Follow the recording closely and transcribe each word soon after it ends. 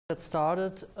Get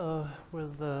started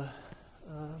with the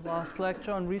last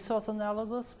lecture on resource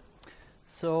analysis.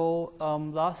 So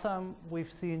last time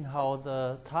we've seen how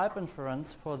the type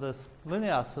inference for this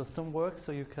linear system works,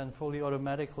 so you can fully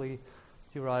automatically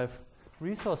derive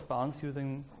resource bounds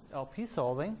using LP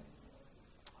solving.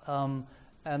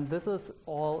 And this is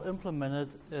all implemented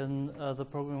in the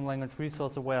programming language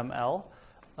resource-aware ML.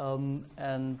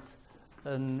 And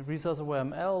in resource-aware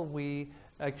ML, we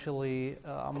actually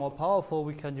are more powerful.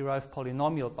 We can derive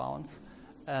polynomial bounds.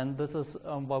 And this is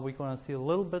what we're going to see a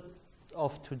little bit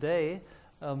of today.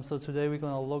 So today we're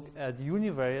going to look at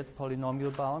univariate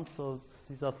polynomial bounds. So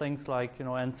these are things like,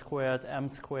 n squared, m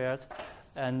squared.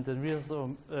 And in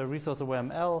resource-aware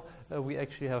ML, we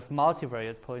actually have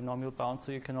multivariate polynomial bounds.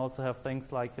 So you can also have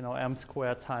things like, m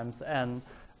squared times n.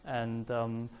 And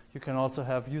you can also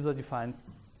have user-defined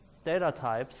data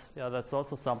types. Yeah, that's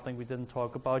also something we didn't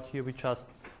talk about here. We just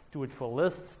do it for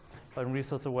lists. But in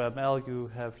resource-aware ML, you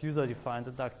have user-defined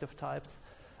inductive types.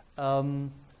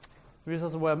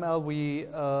 Resource-aware ML, we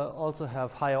also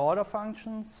have higher-order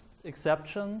functions,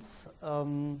 exceptions,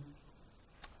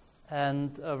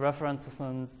 and references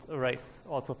and arrays,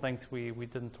 also things we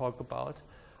didn't talk about.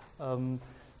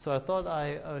 So I thought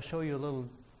I'd show you a little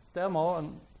demo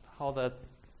on how that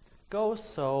goes.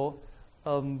 So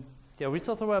yeah,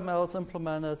 resource-aware ML is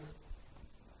implemented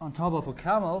on top of a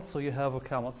camel, so you have a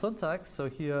camel syntax. So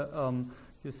here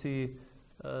you see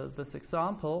this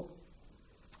example.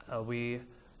 We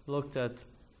looked at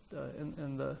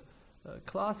in the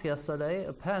class yesterday,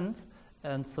 append,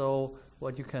 and so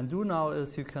what you can do now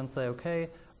is you can say, okay,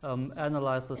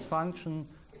 analyze this function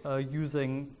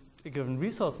using a given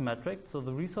resource metric. So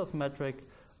the resource metric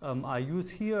I use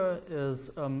here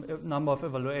is a number of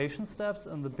evaluation steps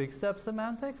in the big step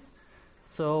semantics.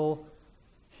 So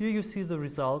here you see the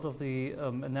result of the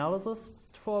analysis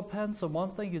for append. So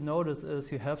one thing you notice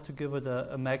is you have to give it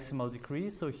a maximal degree.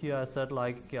 So here I said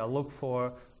look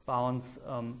for bounds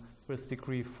with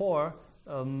degree 4.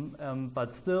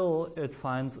 But still it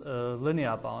finds a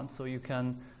linear bound. So you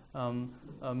can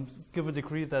give a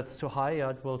degree that's too high,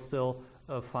 it will still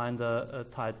find a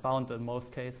tight bound in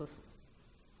most cases.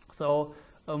 So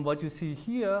what you see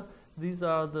here, these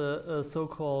are the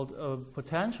so-called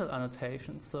potential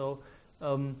annotations. So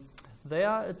they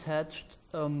are attached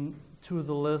to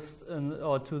the list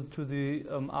or to the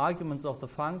arguments of the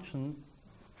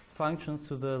functions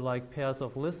to the pairs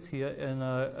of lists here in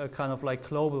a kind of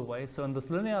global way. So in this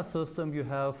linear system, you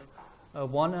have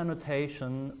one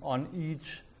annotation on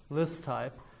each list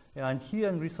type. And here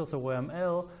in resource-aware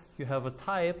ML, you have a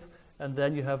type, and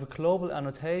then you have a global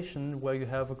annotation where you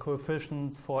have a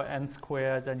coefficient for n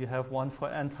squared, and you have one for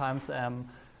n times m,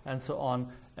 and so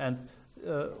on. And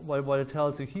what it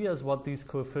tells you here is what these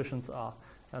coefficients are.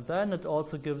 And then it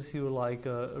also gives you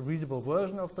a readable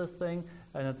version of this thing,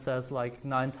 and it says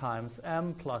 9 times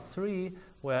m plus 3,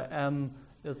 where m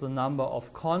is the number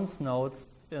of cons nodes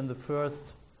in the first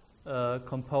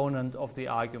component of the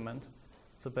argument.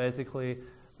 So basically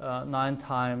 9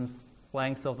 times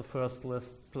length of the first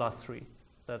list plus 3.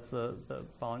 That's the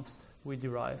bound we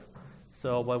derive.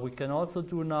 So what we can also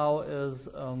do now is,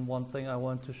 one thing I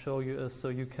want to show you is, so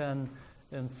you can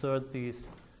insert these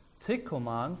tick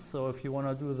commands. So if you want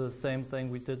to do the same thing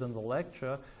we did in the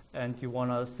lecture, and you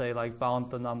want to say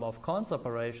bound the number of cons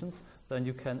operations, then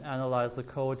you can analyze the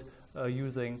code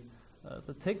using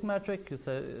the tick metric. You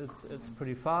say it's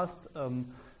pretty fast,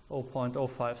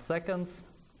 0.05 seconds.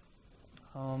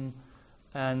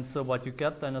 And so what you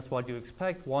get then is what you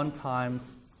expect, 1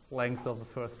 times length of the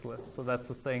first list. So that's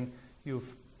the thing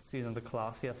you've seen in the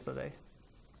class yesterday.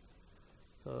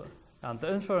 So, and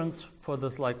the inference for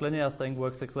this linear thing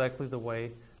works exactly the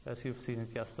way as you've seen it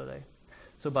yesterday.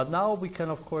 So, but now we can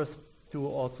of course do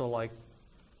also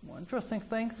more interesting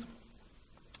things.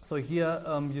 So here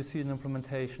you see an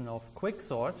implementation of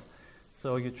quicksort.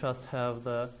 So you just have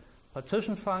the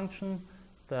partition function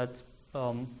that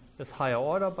is higher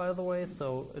order, by the way.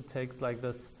 So it takes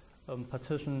this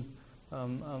partition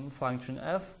function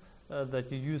f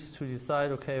that you use to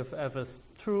decide, okay, if f is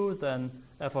true, then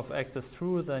f of x is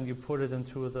true, then you put it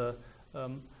into the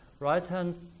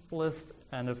right-hand list,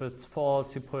 and if it's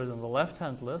false, you put it in the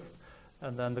left-hand list.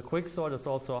 And then the quicksort is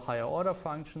also a higher order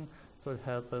function, so it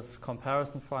has this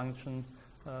comparison function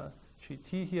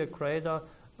gt here, creator,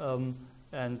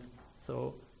 and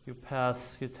so you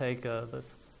take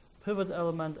this pivot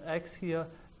element x here,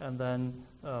 and then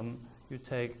you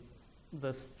take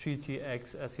this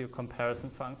gtx as your comparison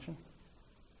function.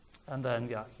 And then,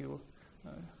 yeah, you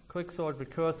quicksort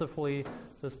recursively,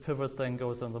 this pivot thing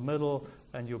goes in the middle,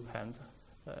 and you append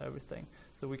everything.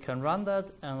 So we can run that,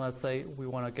 and let's say we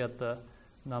want to get the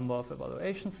number of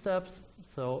evaluation steps.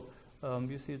 So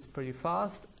you see it's pretty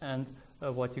fast, and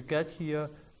what you get here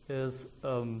is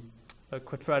a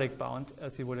quadratic bound,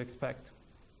 as you would expect.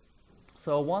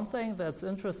 So one thing that's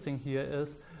interesting here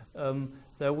is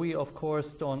that we, of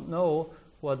course, don't know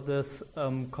what this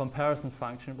comparison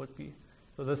function would be.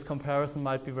 So this comparison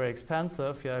might be very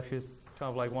expensive. Yeah, if you kind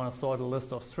of like want to sort a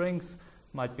list of strings,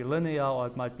 it might be linear, or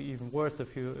it might be even worse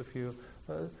if you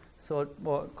sort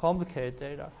more complicated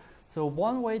data. So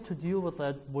one way to deal with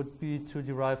that would be to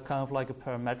derive kind of like a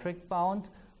parametric bound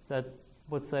that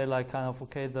would say like kind of,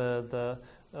 okay,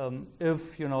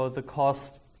 if the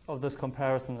cost of this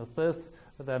comparison is this,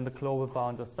 then the global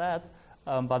bound is that.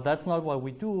 But that's not what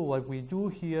we do. What we do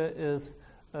here is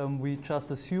we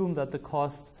just assume that the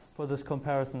cost for this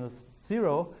comparison is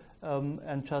 0,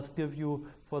 and just give you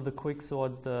for the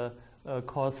quicksort the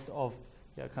cost of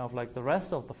kind of like the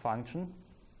rest of the function.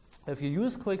 If you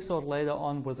use quicksort later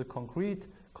on with a concrete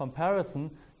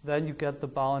comparison, then you get the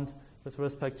bound with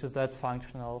respect to that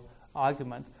functional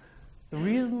argument. The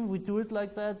reason we do it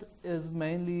like that is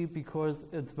mainly because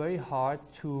it's very hard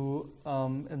to,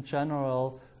 in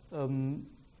general,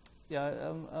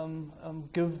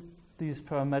 give these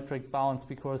parametric bounds,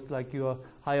 because like your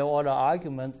higher order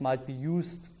argument might be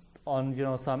used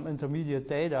on some intermediate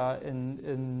data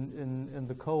in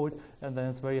the code, and then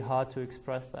it's very hard to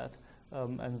express that,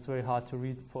 and it's very hard to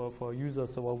read for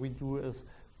users. So what we do is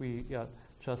we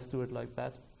just do it like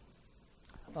that.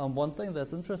 One thing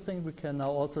that's interesting, we can now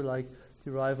also like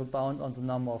derive a bound on the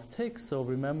number of ticks. So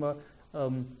remember,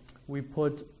 we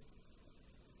put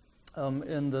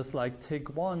in this like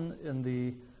tick 1 in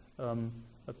the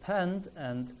append,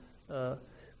 and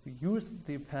we use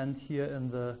the append here in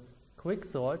the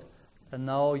quicksort, and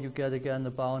now you get again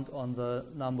a bound on the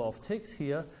number of ticks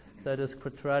here that is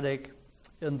quadratic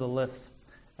in the list.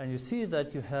 And you see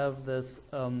that you have this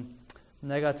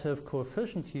negative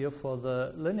coefficient here for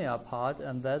the linear part,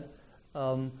 and that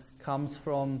comes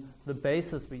from the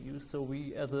basis we use. So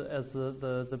we, as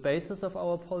the basis of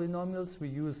our polynomials, we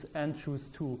use n choose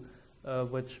 2,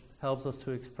 which helps us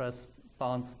to express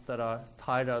bounds that are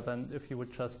tighter than if you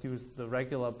would just use the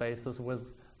regular basis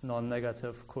with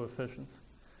non-negative coefficients.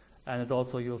 And it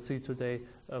also, you'll see today,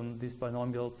 these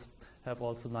binomials have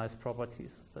also nice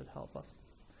properties that help us.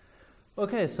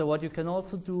 Okay, so what you can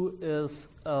also do is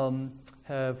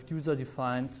have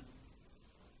user-defined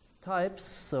types.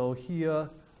 So here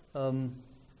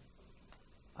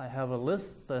I have a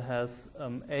list that has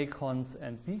A-cons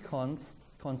and B-cons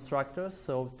constructors,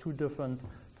 so two different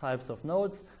types of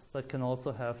nodes that can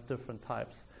also have different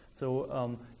types.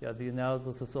 So the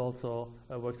analysis is also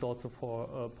works also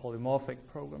for polymorphic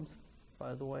programs,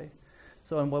 by the way.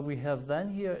 So and what we have then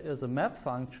here is a map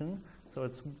function. So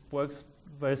it works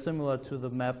very similar to the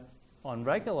map on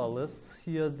regular lists.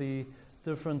 Here the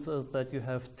difference is that you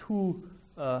have two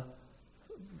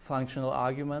functional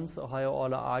arguments or higher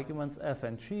order arguments, f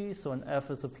and g. So an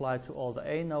f is applied to all the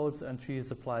A nodes and g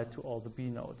is applied to all the B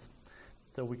nodes.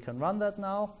 So we can run that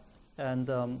now and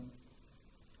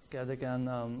get again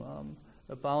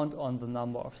a bound on the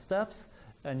number of steps.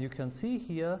 And you can see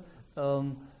here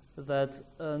that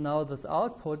now this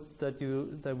output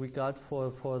that we got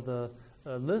for the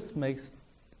list makes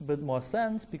a bit more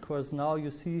sense, because now you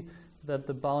see that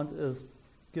the bound is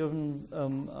given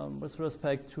with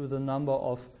respect to the number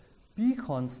of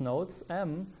B-cons nodes,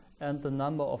 m, and the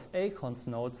number of A-cons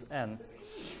nodes, n.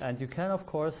 And you can, of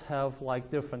course, have like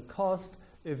different cost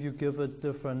if you give it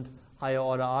different higher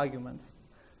order arguments.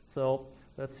 So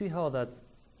let's see how that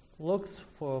looks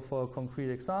for a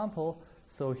concrete example.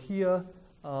 So here,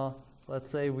 let's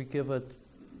say we give it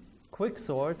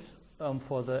quicksort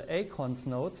for the A-cons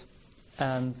nodes.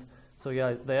 And so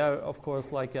yeah, there, of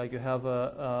course, like you have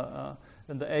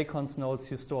in the A-cons nodes,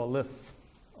 you store lists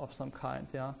of some kind,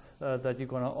 that you're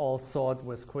going to all sort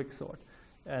with quicksort.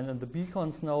 And in the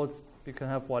B-cons nodes, you can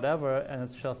have whatever, and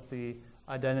it's just the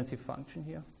identity function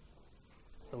here.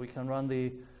 So we can run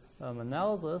the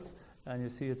analysis, and you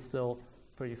see it's still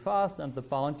pretty fast, and the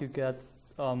bound you get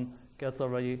gets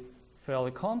already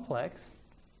fairly complex.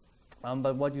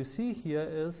 But what you see here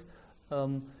is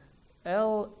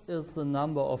L is the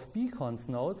number of B-cons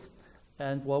nodes,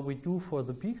 and what we do for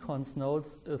the B-cons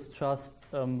nodes is just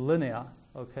linear,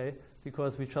 okay?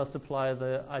 Because we just apply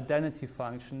the identity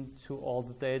function to all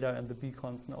the data in the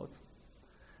B-cons nodes.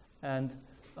 And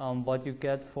what you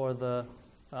get for the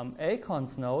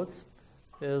A-cons nodes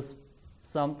is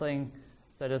something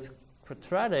that is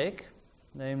quadratic,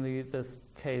 namely this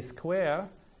k square,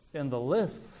 in the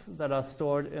lists that are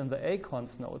stored in the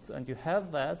A-cons nodes. And you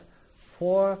have that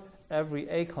for every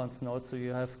A-cons node, so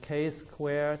you have k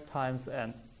squared times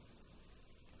n.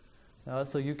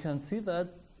 So you can see that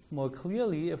more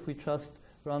clearly if we just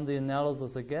run the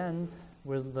analysis again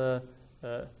with the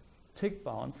tick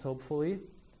bounds, hopefully.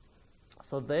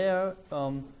 So there,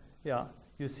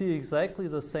 you see exactly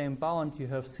the same bound you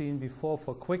have seen before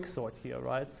for quicksort here,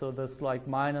 right? So this like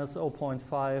minus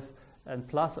 0.5 and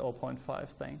plus 0.5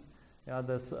 thing. Yeah,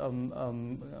 this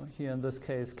here in this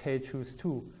case k choose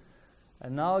 2.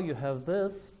 And now you have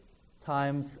this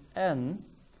times n,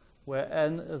 where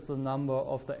n is the number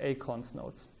of the acons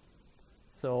nodes.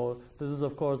 So this is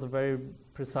of course a very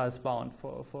precise bound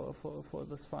for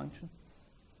this function.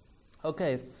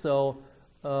 Okay, so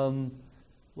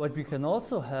what we can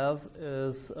also have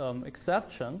is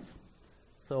exceptions.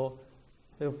 So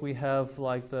if we have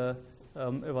like the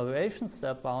evaluation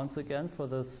step bounds again for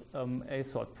this a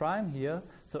sort prime here.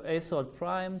 So a sort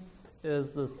prime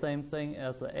is the same thing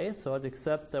as the a sort,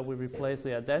 except that we replace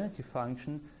the identity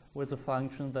function with a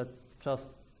function that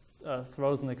just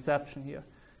throws an exception here.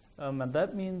 And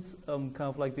that means kind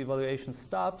of like the evaluation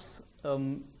stops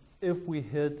if we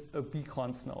hit a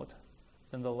bcons node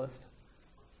in the list.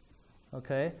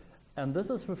 Okay, and this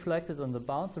is reflected in the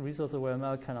bound, so resource aware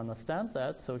ML can understand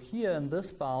that. So here in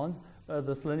this bound,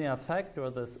 this linear factor,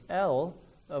 this L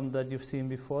that you've seen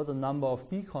before, the number of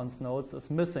bcons nodes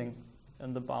is missing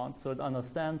in the bound. So it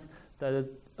understands that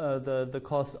the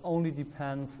cost only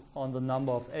depends on the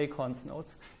number of acons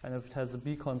nodes. And if it has a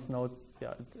bcons node,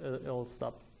 yeah, it'll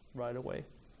stop right away.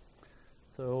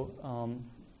 So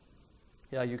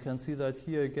yeah, you can see that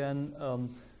here again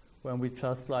when we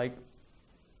just like,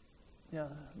 yeah,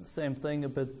 the same thing, a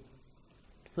bit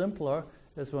simpler,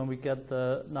 is when we get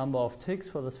the number of ticks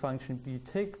for this function b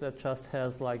tick that just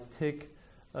has like tick.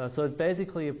 So it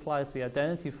basically applies the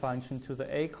identity function to the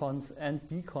acons and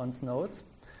bcons nodes.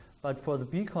 But for the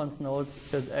bcons nodes,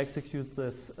 it executes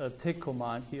this tick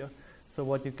command here. So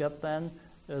what you get then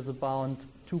is a bound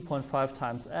 2.5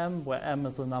 times m, where m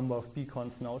is the number of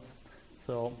bcons nodes.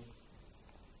 So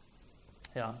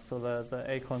yeah, so the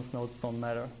acons nodes don't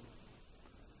matter.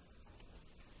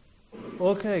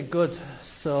 Okay, good.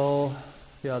 So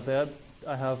yeah, there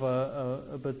I have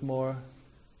a bit more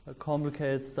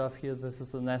complicated stuff here. This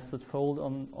is a nested fold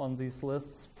on these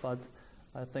lists, but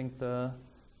I think the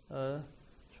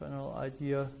general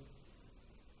idea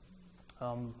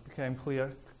became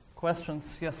clear.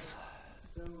 Questions? Yes?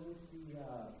 So with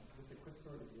the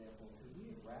quicksort example, could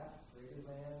we wrap greater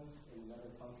than in another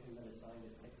function that assigned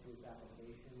a tick to its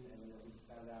application, and then at least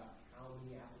found out how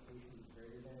many applications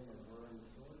greater than or were in the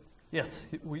sort? Yes,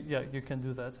 you can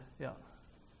do that. Yeah.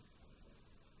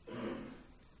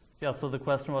 Yeah. So the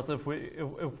question was if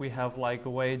we have like a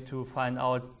way to find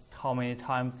out how many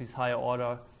times these higher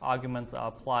order arguments are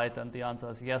applied, and the answer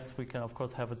is yes. We can of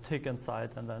course have a tick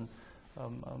inside and then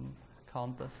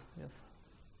count this. Yes.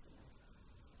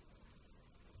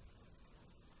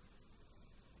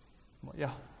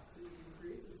 Yeah. So you can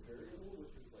create this variable,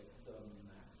 which is like the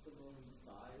maximum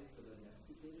size of a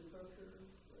nested data structure,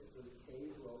 right? Those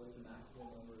k's are always the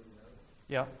maximum number of nodes.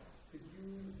 Yeah. Could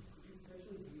you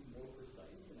potentially be more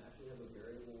precise and actually have a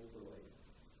variable for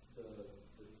like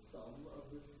the sum of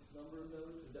this number of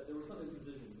nodes? There was some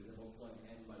imprecision because you're multiplying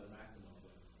n by the maximum.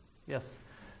 Yes.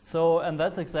 So, and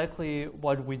that's exactly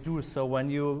what we do. So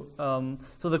when you,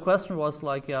 so the question was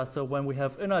like, yeah, so when we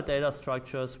have inner data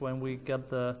structures, when we get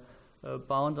the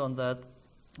bound on that,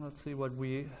 let's see what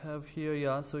we have here.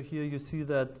 Yeah, so here you see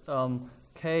that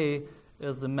k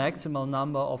is the maximal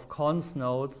number of cons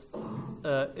nodes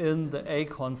in the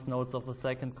acons nodes of the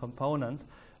second component.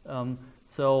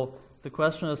 So the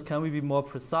question is, can we be more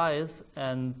precise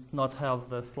and not have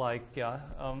this like, yeah,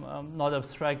 not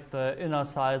abstract the inner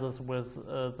sizes with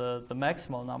the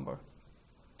maximal number?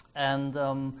 And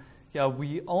yeah,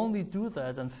 we only do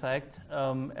that, in fact,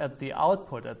 at the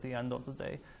output at the end of the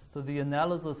day. So the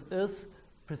analysis is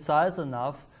precise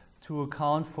enough to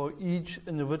account for each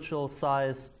individual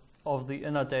size of the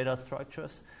inner data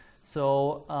structures.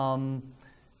 So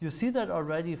you see that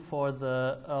already for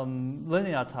the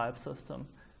linear type system.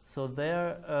 So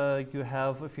there you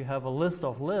have, if you have a list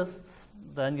of lists,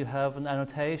 then you have an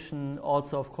annotation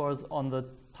also, of course, on the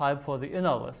type for the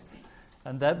inner lists.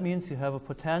 And that means you have a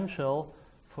potential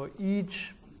for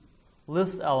each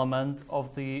list element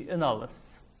of the inner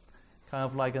lists. Kind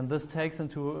of like, and this takes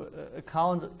into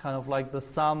account kind of like the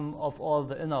sum of all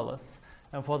the inner lists.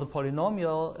 And for the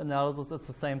polynomial analysis, it's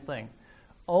the same thing.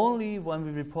 Only when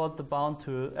we report the bound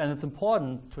to, and it's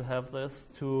important to have this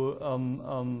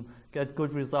to get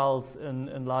good results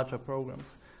in larger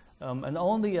programs. And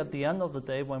only at the end of the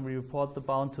day, when we report the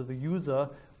bound to the user,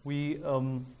 we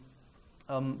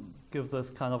give this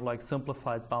kind of like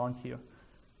simplified bound here.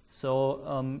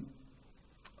 So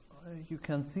you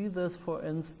can see this, for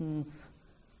instance,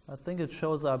 I think it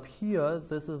shows up here.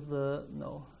 This is the,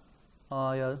 no,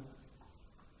 yeah.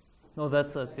 No,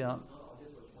 that's it, yeah.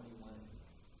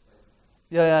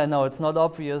 Yeah, no, it's not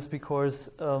obvious because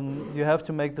you have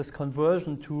to make this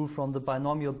conversion from the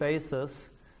binomial basis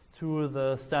to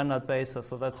the standard basis.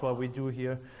 So that's what we do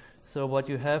here. So what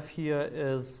you have here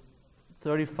is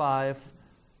 35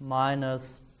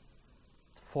 minus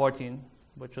 14,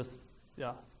 which is,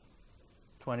 yeah,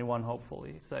 21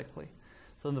 hopefully, exactly.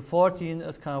 So the 14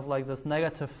 is kind of like this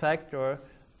negative factor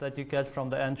that you get from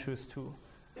the n choose 2.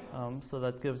 So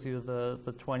that gives you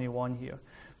the 21 here.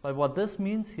 But what this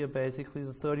means here, basically,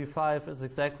 the 35 is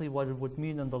exactly what it would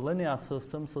mean in the linear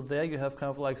system. So there you have kind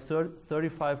of like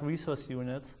 35 resource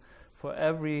units for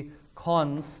every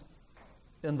cons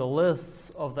in the lists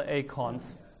of the A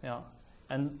cons. Yeah.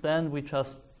 And then we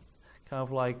just kind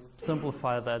of like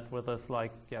simplify that with this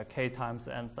like, yeah, k times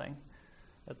n thing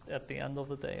at the end of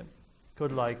the day.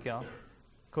 Could like, yeah,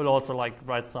 could also like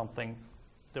write something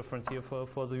different here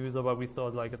for the user, but we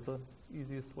thought like it's the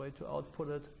easiest way to output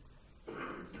it.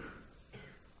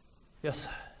 Yes?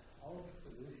 All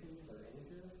solutions are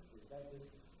integer. Is that just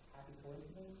happy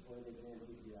coincidence, or are they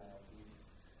guaranteed to be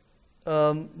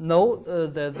ILPs? No,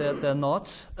 they're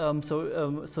not.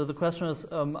 So the question is,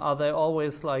 are they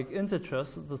always like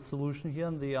integers, the solution here?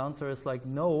 And the answer is like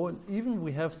no. Even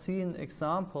we have seen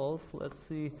examples, let's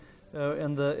see,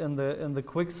 in the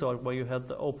quicksort where you had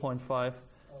the 0.5 Okay.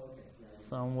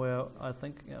 somewhere. I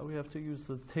think, yeah, we have to use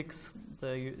the ticks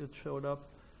there it showed up.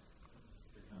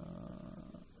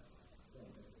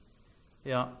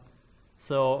 Yeah,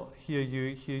 so here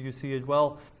you see it.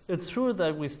 Well, it's true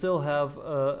that we still have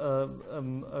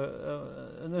an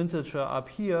integer up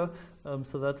here,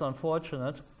 so that's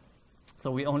unfortunate.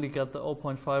 So we only get the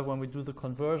 0.5 when we do the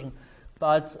conversion.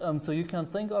 But so you can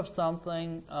think of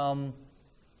something kind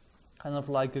of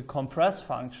like a compress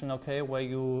function, okay, where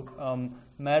you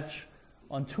match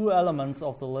on 2 elements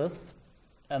of the list,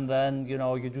 and then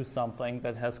you do something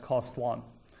that has cost 1,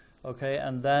 okay,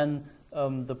 and then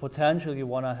the potential you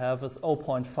want to have is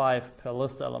 0.5 per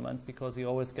list element, because you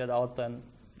always get out then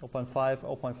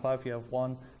 0.5 you have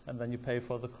 1, and then you pay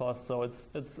for the cost. So it's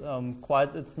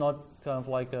not kind of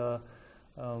like a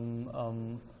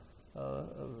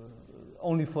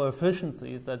only for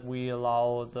efficiency that we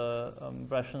allow the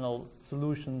rational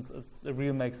solutions. It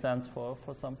really makes sense for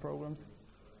some programs.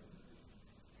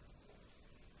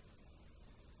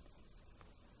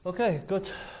 Okay, good.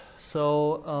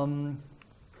 So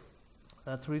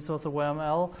that's resource-aware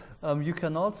ML. You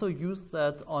can also use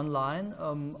that online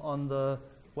on the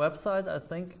website. I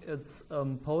think it's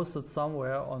posted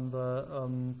somewhere on the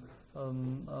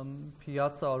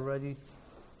Piazza already.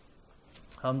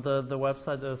 The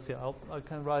website is, yeah, I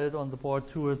can write it on the board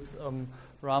too. It's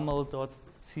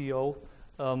raml.co.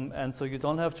 And so you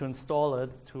don't have to install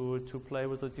it to play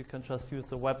with it. You can just use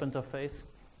the web interface.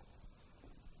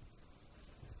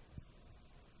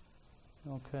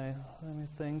 Okay, let me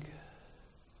think.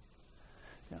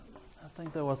 Yeah, I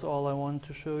think that was all I wanted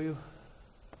to show you.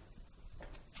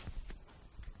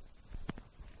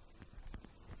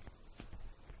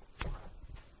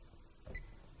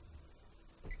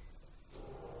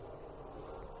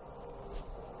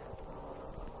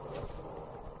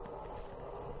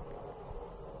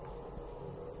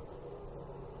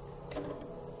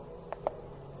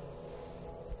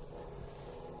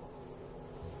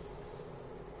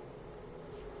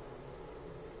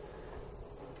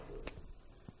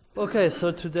 Okay,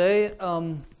 so today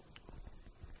we're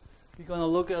going to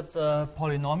look at the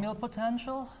polynomial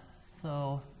potential.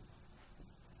 So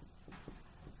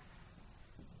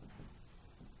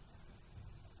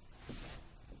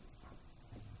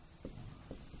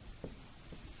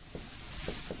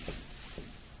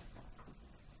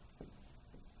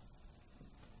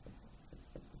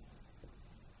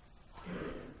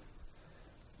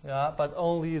yeah, but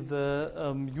only the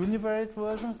univariate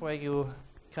version, where you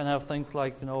can have things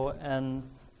like, n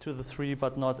to the 3,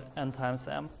 but not n times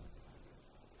m.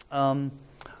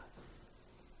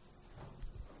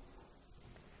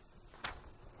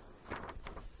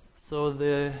 So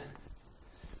the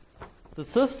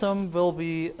system will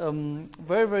be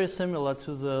very, very similar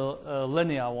to the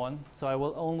linear one. So I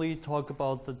will only talk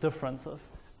about the differences.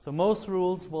 So most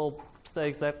rules will stay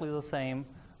exactly the same.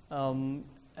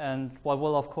 And what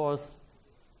will, of course,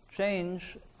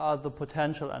 change are the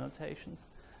potential annotations.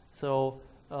 So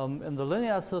in the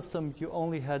linear system, you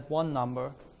only had one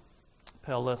number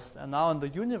per list. And now in the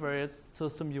univariate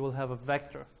system, you will have a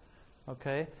vector.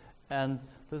 Okay? And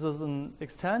this is an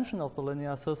extension of the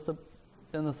linear system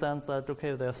in the sense that,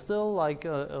 okay, there's still like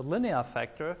a linear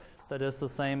factor that is the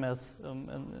same as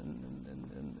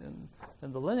in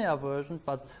the linear version,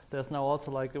 but there's now also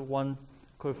like a one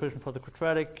coefficient for the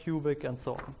quadratic, cubic, and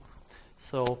so on.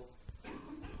 So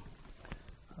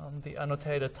the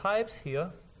annotated types here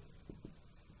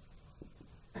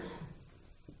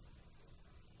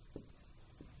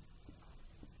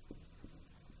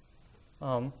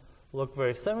look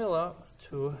very similar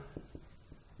to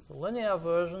the linear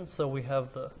version. So we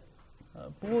have the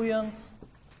Booleans,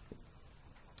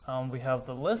 we have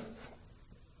the lists,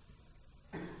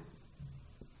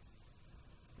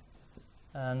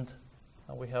 and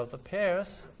we have the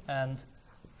pairs. And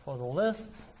for the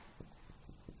lists,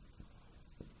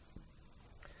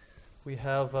 we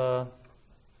have a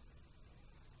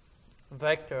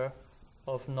vector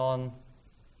of non-negative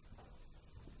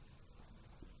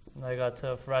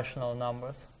rational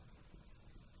numbers.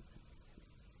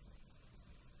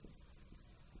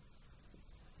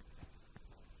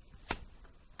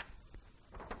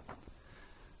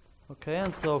 Okay,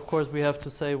 and so of course we have to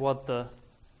say what the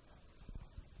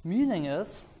meaning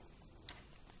is.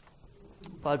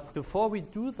 But before we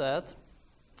do that,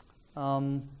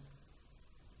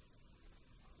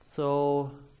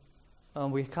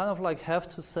 we kind of like have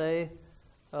to say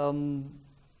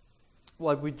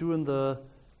what we do in the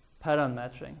pattern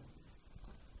matching.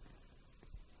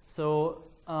 So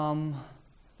in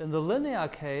the linear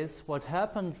case, what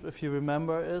happened, if you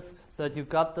remember, is that you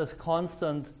got this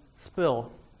constant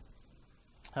spill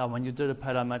when you did a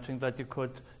pattern matching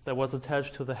that was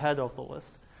attached to the head of the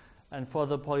list. And for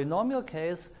the polynomial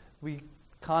case, we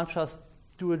can't just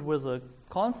do it with a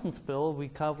constant spill. We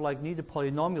kind of like need a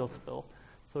polynomial spill.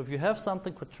 So if you have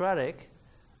something quadratic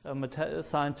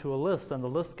assigned to a list and the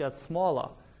list gets smaller,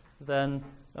 then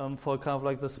for kind of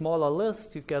like the smaller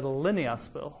list, you get a linear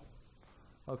spill.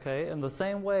 Okay, in the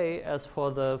same way as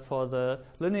for the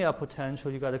linear potential,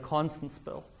 you got a constant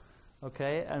spill.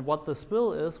 Okay, and what the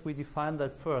spill is, we define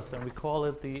that first, and we call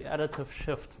it the additive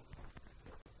shift.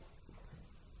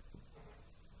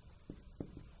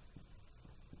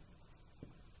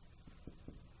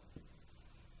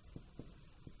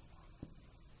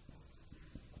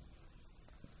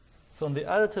 So the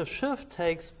additive shift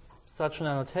takes such an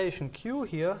annotation Q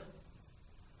here.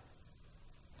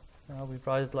 Now we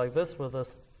write it like this with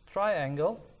this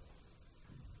triangle.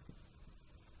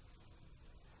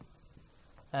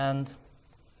 And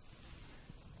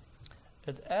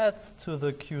it adds to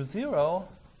the Q0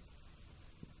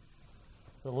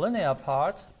 the linear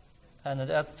part, and it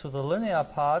adds to the linear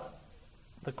part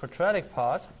the quadratic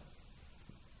part,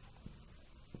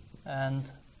 and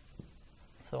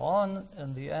so on.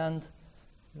 In the end,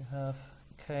 you have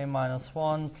k minus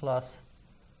 1 plus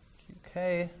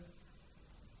qk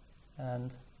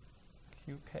and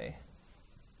qk.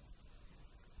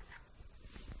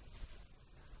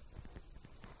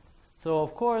 So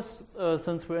of course,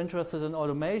 since we're interested in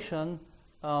automation,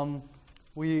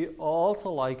 we are also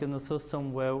like in a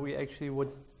system where we actually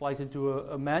would like to do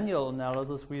a manual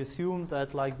analysis. We assume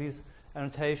that like these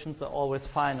annotations are always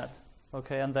finite,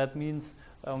 okay, and that means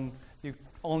you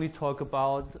only talk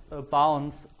about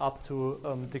bounds up to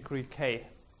degree k.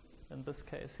 In this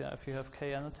case, yeah, if you have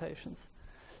k annotations.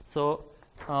 So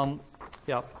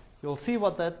yeah, you'll see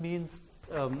what that means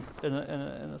in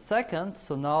a second.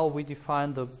 So now we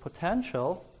define the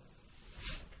potential,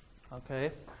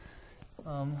 okay,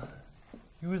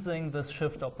 using this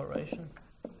shift operation.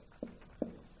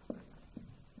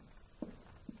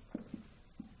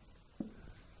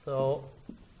 So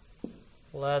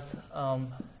let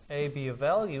A be a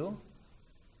value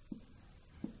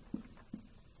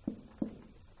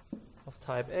of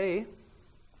type A,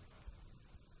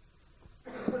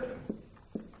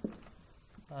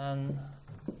 and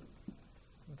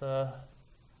the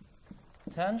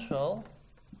potential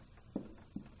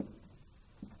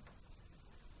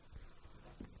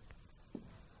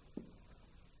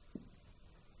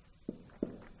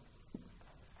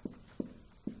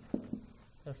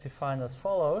is defined as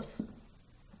follows.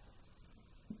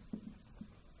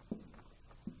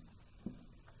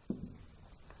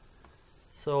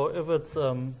 So if it's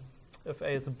if A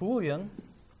is a Boolean,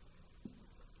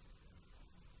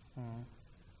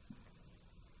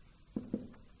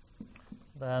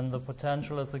 then the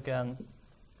potential is again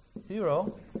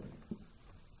 0.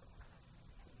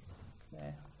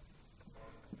 Okay.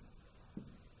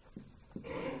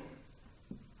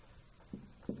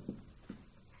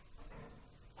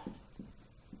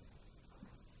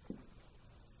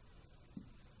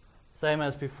 Same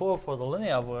as before for the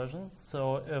linear version.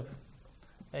 So if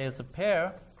A is a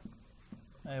pair,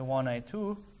 A1,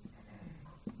 A2,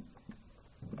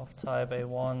 of type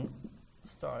A1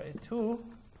 star A2,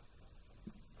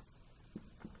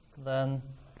 then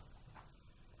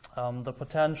the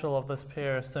potential of this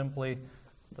pair is simply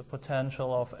the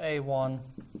potential of A1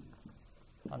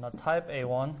 on a type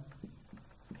A1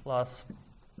 plus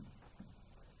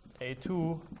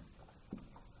A2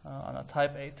 on a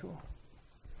type A2.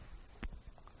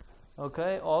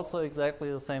 Okay, also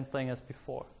exactly the same thing as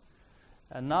before.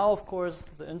 And now, of course,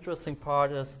 the interesting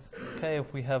part is, okay,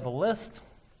 if we have a list,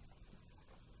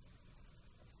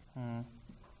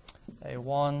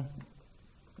 A1,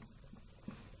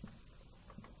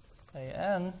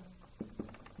 AN,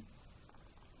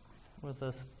 with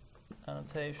this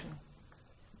annotation,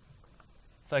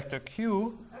 vector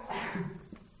Q,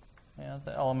 and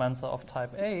the elements are of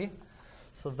type A,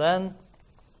 so then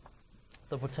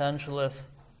the potential is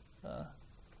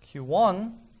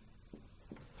Q1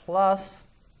 plus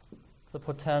the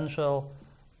potential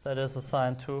that is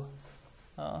assigned to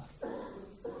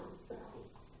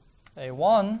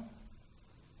A1.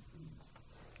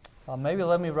 Maybe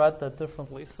let me write that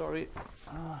differently, sorry.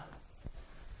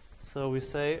 So we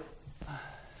say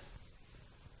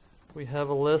we have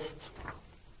a list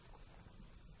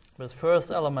with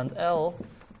first element L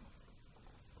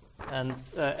and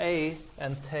A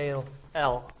and tail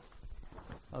L.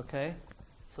 Okay,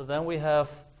 so then we have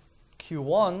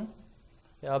Q1.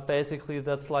 Yeah, basically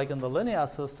that's like in the linear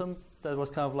system. That was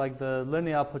kind of like the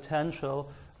linear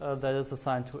potential that is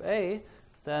assigned to A.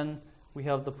 Then we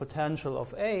have the potential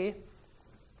of A,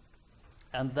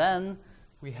 and then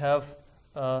we have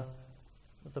the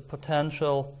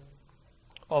potential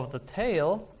of the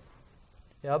tail.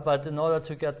 Yeah, but in order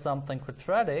to get something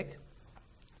quadratic,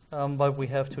 what we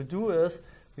have to do is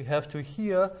we have to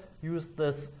here use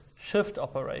this shift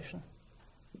operation.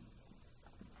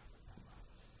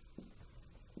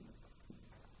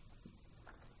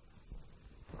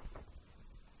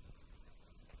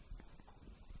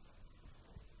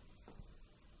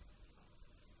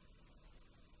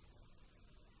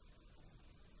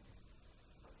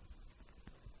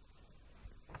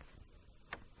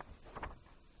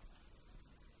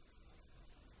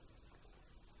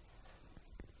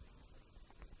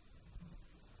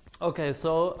 Okay,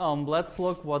 so let's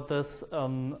look what this.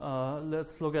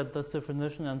 Let's look at this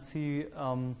definition and see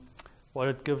what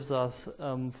it gives us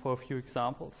for a few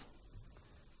examples.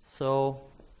 So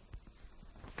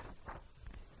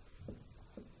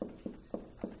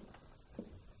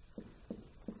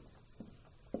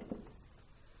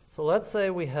let's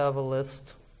say we have a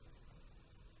list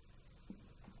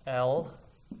L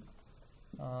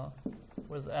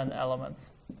with n elements.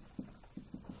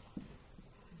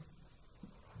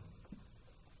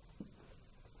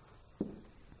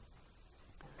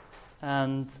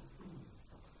 And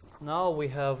now we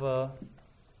have a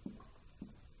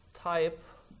type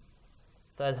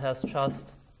that has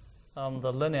just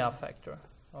the linear factor.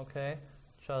 Okay,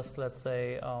 just let's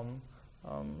say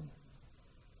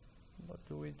what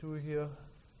do we do here?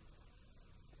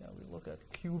 Yeah, we look at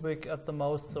cubic at the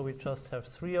most, so we just have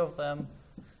 3 of them.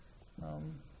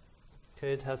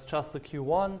 Okay, it has just the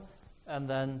Q1, and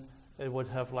then it would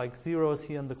have like zeros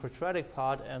here in the quadratic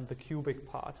part and the cubic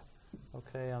part.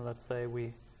 Okay, and let's say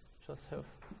we just have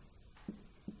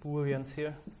Booleans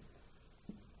here.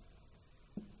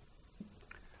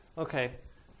 Okay,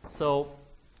 so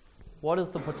what is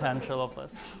the potential of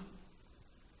this?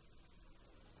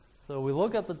 So we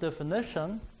look at the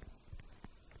definition,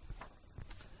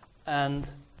 and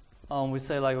we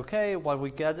say like, okay, what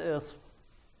we get is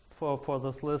for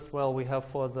this list, well, we have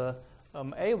for the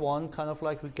A1, kind of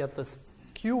like we get this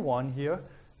Q1 here,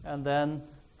 and then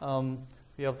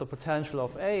we have the potential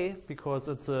of A because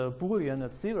it's a Boolean,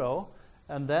 it's 0,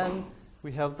 and then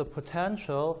we have the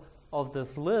potential of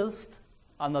this list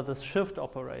under this shift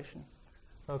operation.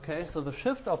 Okay, so the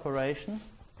shift operation,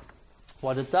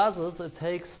 what it does is it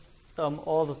takes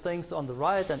all the things on the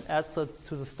right and adds it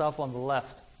to the stuff on the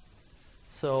left.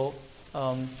 So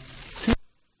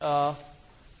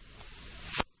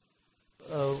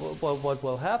what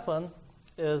will happen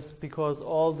is because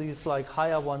all these like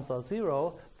higher ones are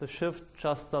 0, the shift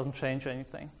just doesn't change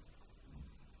anything.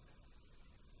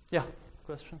 Yeah,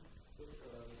 question? So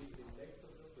the index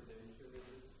of the potential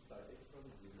is starting from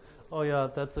 0? Oh yeah,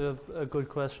 that's a good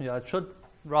question. Yeah, it should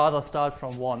rather start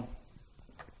from 1.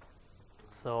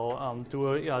 So do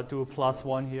a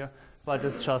 +1 here, but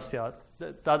it's just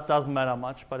that doesn't matter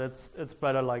much. But it's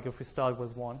better like if we start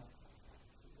with 1.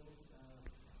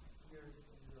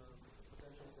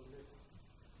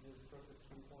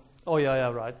 Oh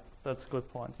yeah, right. That's a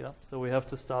good point. Yeah. So we have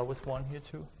to start with 1 here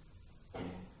too.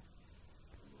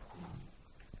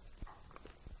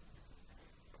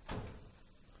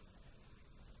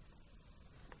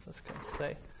 This can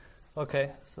stay.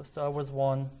 Okay. So start with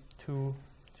 1, 2,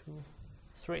 2,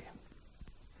 3.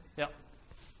 Yeah,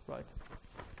 right.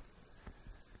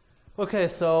 Okay,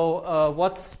 so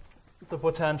what's the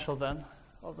potential then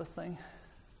of this thing?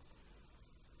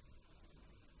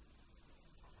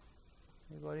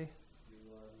 Anybody?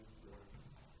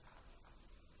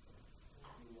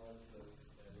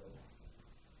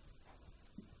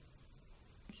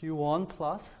 Q1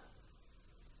 plus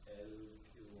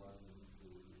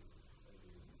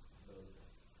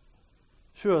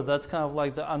sure, that's kind of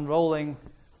like the unrolling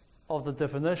of the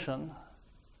definition,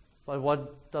 but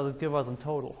what does it give us in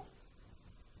total?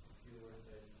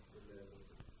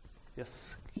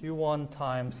 Yes, Q1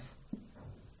 times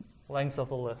length of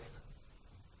the list.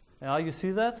 Now you see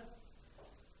that?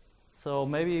 So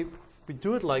maybe we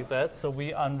do it like that, so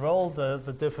we unroll the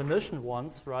definition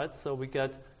once, right? So we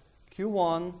get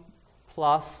Q1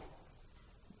 plus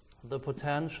the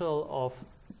potential of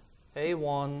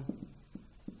A1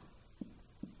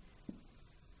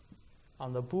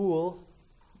 on the bool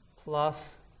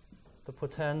plus the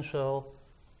potential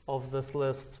of this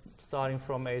list starting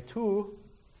from A2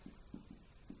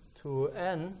 to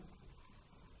N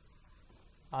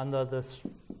under this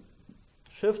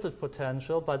shifted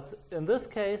potential, but in this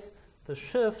case the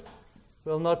shift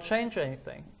will not change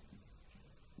anything.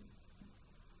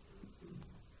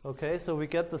 Okay, so we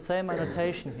get the same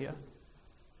annotation here.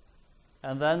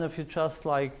 And then if you just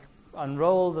like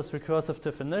unroll this recursive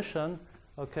definition,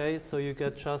 okay, so you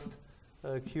get just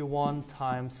Q1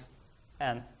 times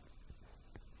N.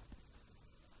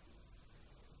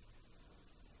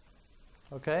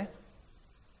 Okay,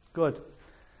 good.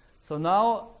 So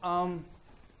now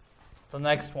the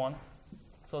next one.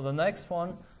 So the next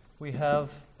one we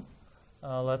have,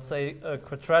 let's say, a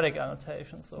quadratic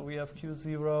annotation. So we have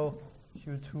Q0,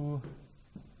 Q2,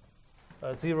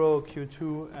 0,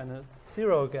 Q2, and a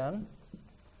 0 again.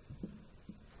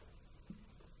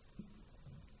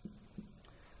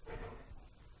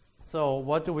 So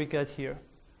what do we get here?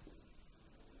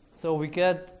 So we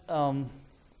get, well,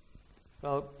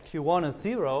 Q1 is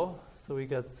 0, so we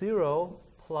get 0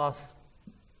 plus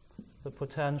the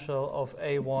potential of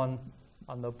A1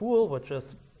 on the bool, which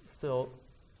is still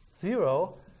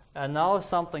 0. And now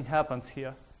something happens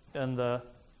here in the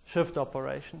shift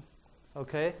operation.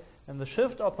 Okay, in the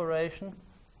shift operation,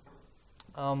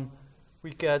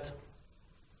 we get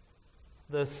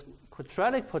this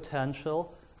quadratic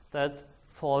potential that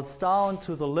falls down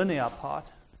to the linear part.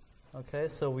 Okay,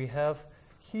 so we have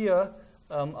here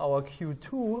our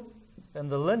Q2 in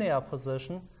the linear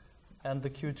position, and the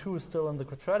Q2 is still in the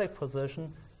quadratic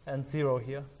position, and 0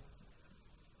 here.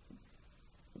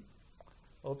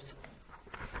 Oops.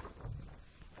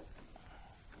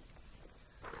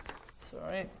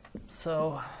 Sorry.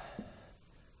 So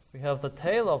we have the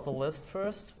tail of the list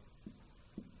first.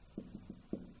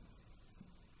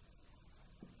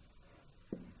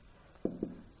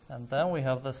 And then we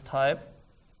have this type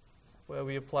where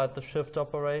we applied the shift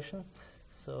operation.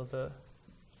 So the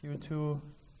Q2,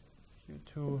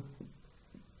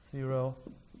 0,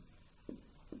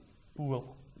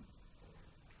 bool.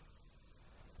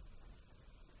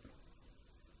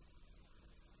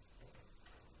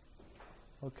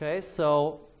 Okay,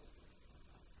 so,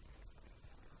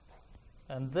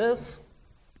 and this,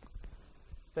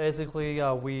 basically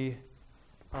we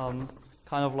kind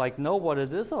of like know what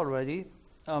it is already,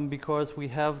 because we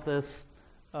have this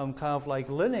kind of like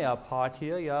linear part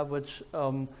here, yeah, which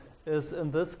is in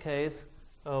this case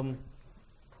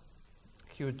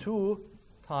Q2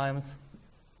 times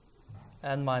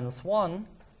n minus 1.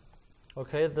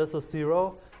 Okay, this is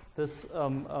 0. This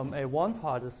A1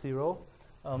 part is 0.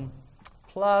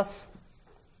 Plus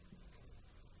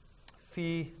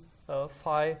phi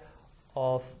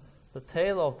of the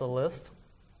tail of the list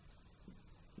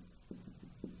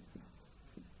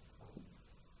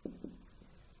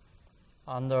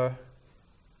under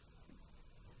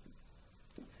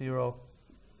 0,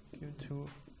 Q2,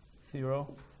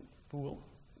 0, bool.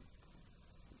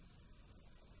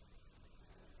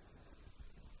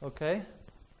 Okay?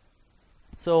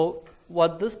 So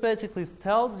what this basically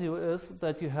tells you is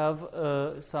that you have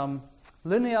some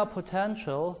linear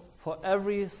potential for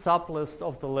every sublist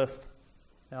of the list.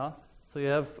 Yeah? So you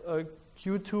have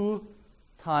Q2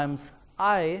 times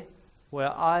I,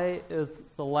 where I is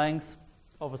the length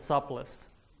of a sublist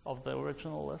of the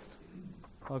original list.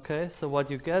 Okay, so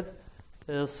what you get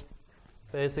is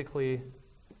basically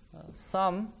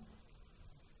sum,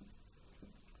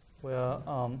 where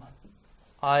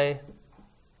I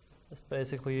is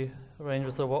basically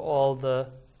ranges over all the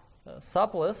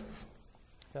sublists,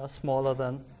 smaller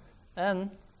than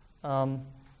n, and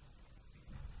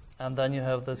then you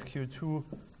have this Q2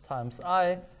 times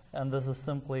I, and this is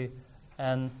simply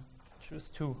n choose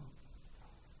 2.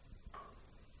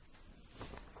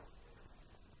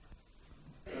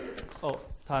 Oh,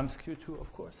 times Q2,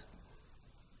 of course.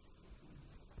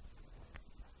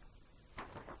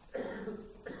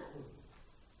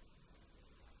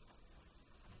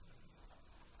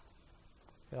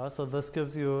 Yeah, so this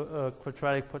gives you a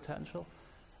quadratic potential.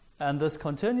 And this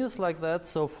continues like that.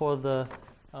 So for the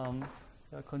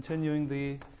continuing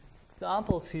the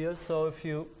examples here, so if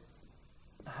you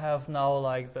have now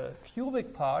like the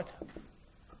cubic part,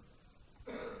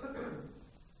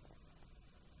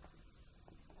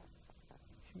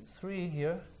 Q3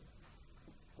 here,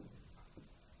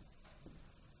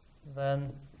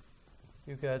 then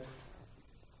you get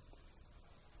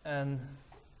n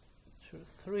choose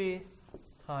 3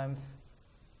 times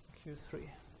Q3.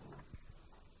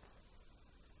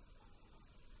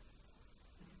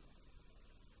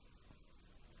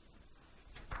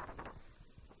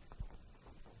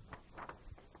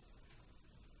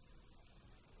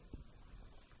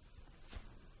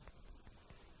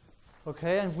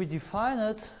 Okay, and we define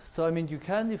it. So I mean, you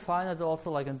can define it also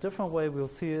like in a different way. We'll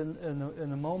see in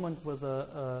a moment with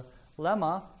a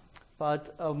lemma.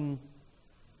 But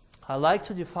I like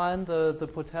to define the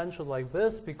potential like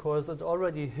this because it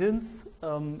already hints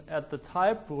at the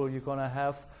type rule you're going to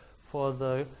have for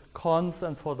the cons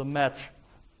and for the match.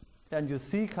 And you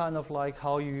see kind of like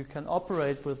how you can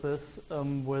operate with this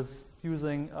with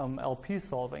using LP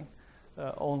solving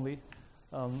only.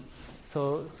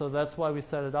 So that's why we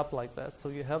set it up like that. So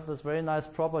you have this very nice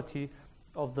property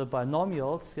of the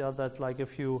binomials, yeah, that like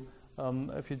if you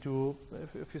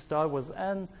start with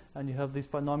n and you have these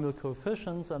binomial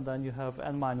coefficients and then you have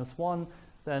n minus 1,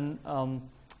 then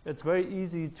it's very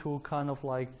easy to kind of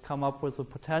like come up with a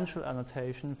potential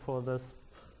annotation for this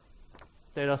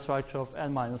data structure of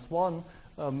n minus 1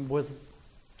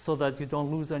 so that you don't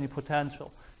lose any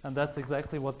potential. And that's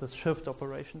exactly what this shift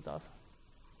operation does.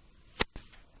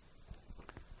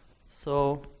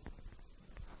 So,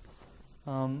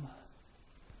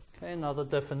 okay, another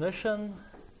definition.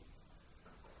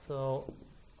 So,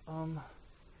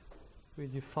 we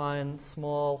define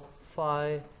small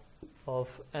phi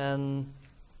of n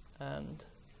and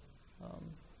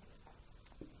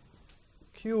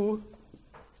q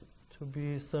to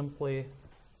be simply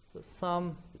the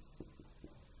sum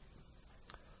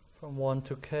from 1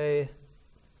 to k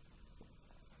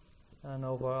n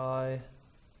over I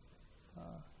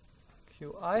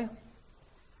qi.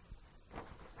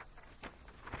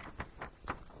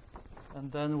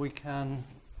 And then we can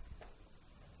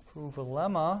prove a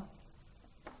lemma.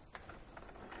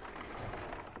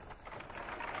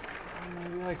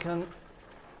 Maybe I can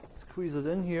squeeze it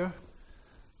in here.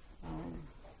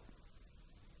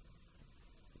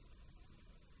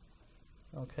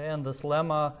 Okay, and this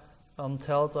lemma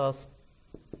tells us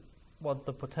what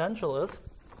the potential is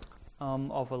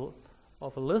of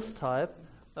a list type.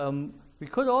 We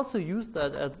could also use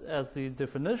that as the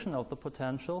definition of the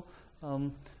potential.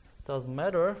 Doesn't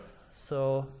matter.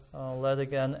 So let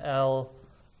again L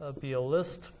be a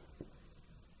list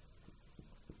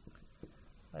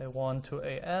A1 to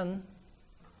AN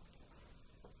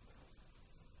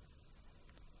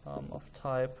of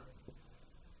type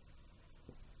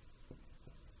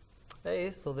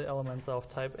A. So the elements are of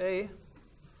type A.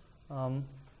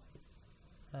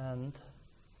 And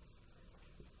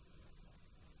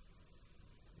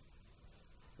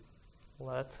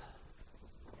let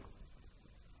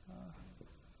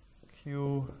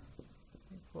Q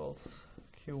equals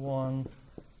Q1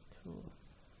 to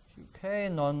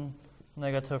QK,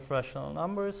 non-negative rational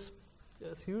numbers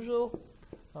as usual.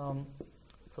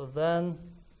 So then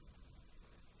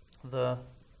the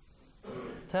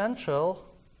potential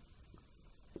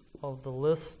of the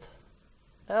list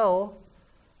L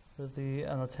with the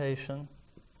annotation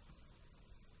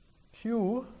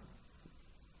Q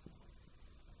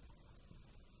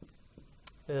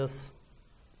is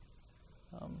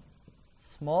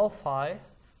small phi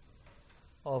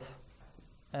of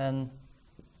n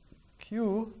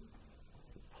q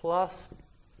plus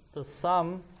the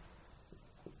sum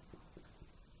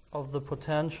of the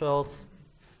potentials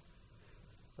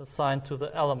assigned to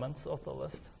the elements of the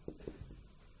list,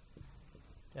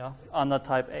 yeah, under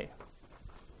type A.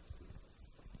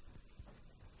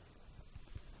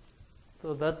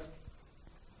 So that's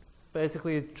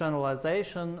basically a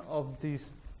generalization of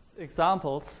these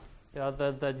examples, yeah,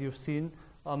 that you've seen.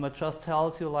 It just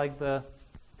tells you like the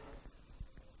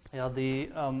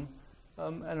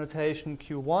annotation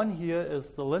Q1 here is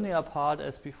the linear part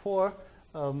as before.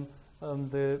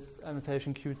 The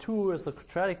annotation Q2 is the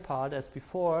quadratic part as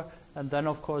before, and then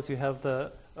of course you have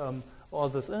the all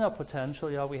this inner potential.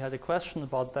 Yeah, we had a question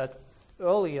about that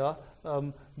earlier,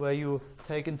 where you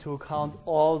take into account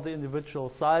all the individual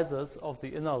sizes of the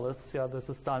inner lists. Yeah, this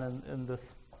is done in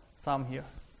this sum here.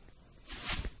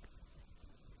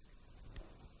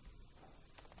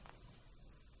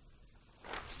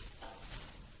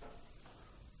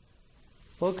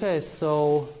 Okay,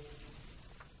 so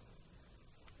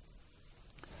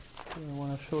I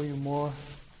want to show you more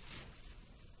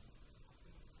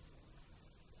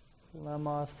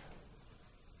lemmas.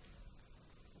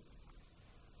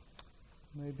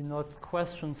 Maybe not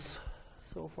questions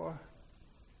so far.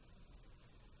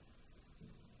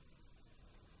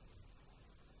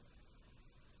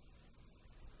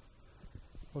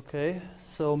 Okay,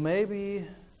 so maybe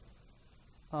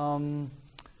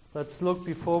let's look,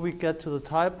 before we get to the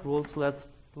type rules, let's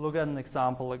look at an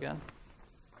example again.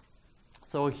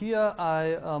 So here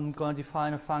I am going to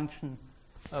define a function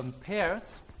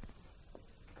pairs.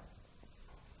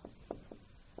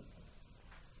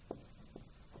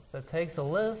 That takes a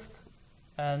list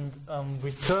and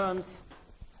returns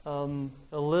a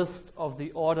list of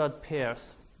the ordered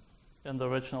pairs in the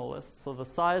original list. So the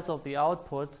size of the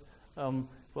output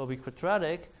will be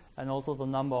quadratic, and also the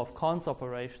number of cons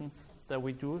operations that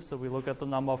we do. So we look at the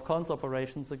number of cons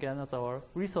operations again as our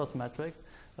resource metric,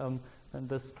 and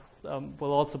this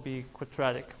will also be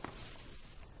quadratic.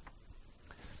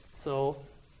 So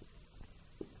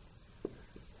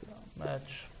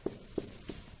match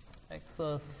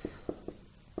x's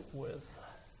with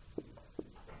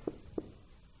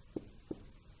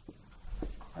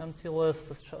empty list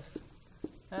is just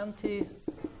empty.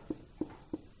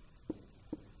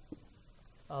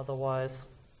 Otherwise,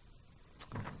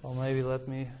 well, maybe let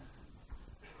me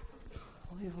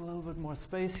leave a little bit more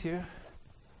space here.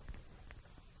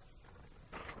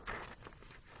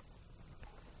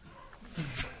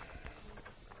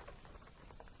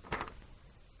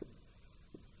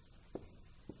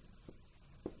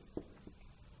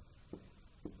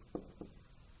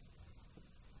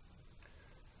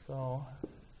 So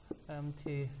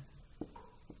empty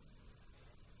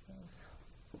is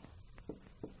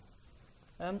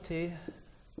empty.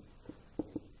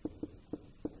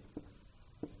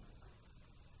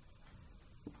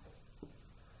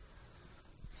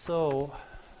 So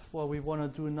what we want to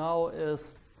do now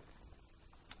is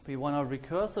we want to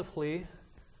recursively,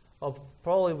 or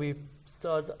probably we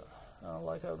start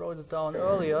like I wrote it down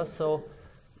earlier. So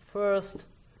first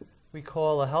we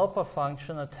call a helper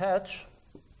function attach.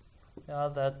 Yeah,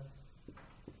 that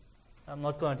I'm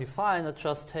not going to define. It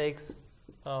just takes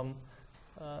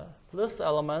list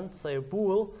element, say a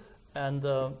bool, and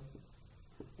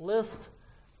list,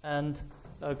 and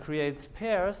creates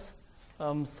pairs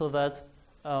so that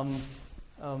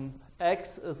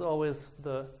x is always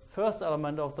the first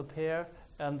element of the pair,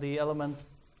 and the elements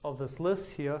of this list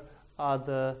here are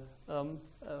the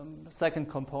second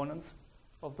components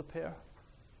of the pair.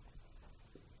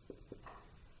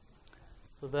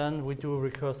 So then we do a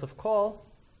recursive call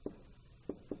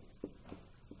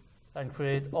and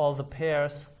create all the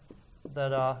pairs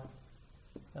that are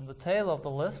in the tail of the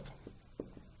list.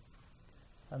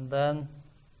 And then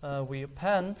we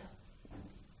append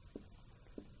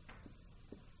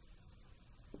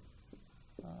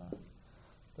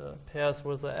the pairs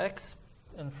with the x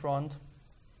in front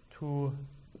to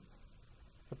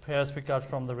the pairs we got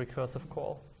from the recursive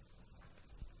call.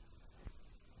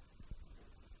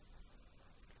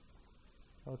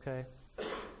 Okay,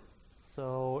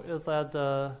 so is that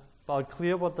about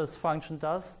clear what this function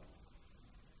does?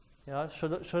 Yeah,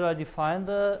 should I define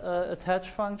the attach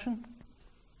function?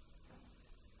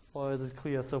 Or is it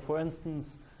clear? So for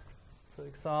instance, so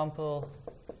example,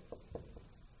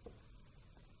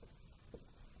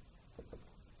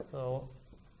 so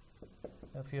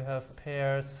if you have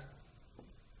pairs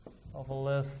of a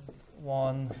list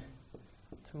 1,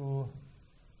 2,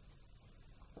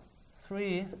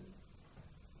 3,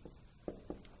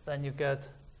 then you get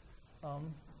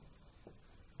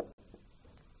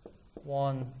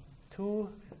 1, 2,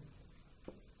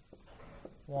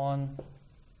 1,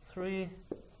 3,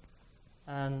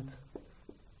 and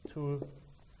 2,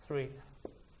 3.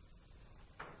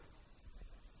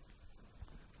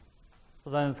 So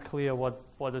then it's clear what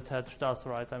attach does,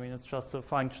 right? I mean, it's just a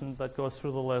function that goes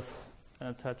through the list and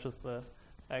attaches the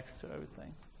x to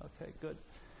everything. Okay, good.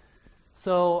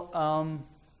 So,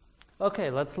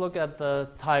 okay, let's look at the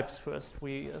types first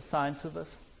we assign to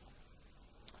this.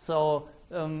 So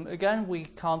again, we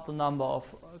count the number of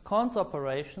cons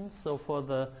operations. So for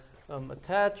the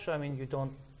attach, I mean, you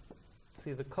don't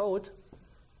see the code,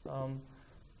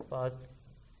 but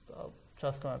I'm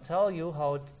just going to tell you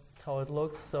how it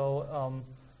looks. So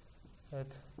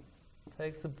it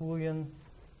takes a Boolean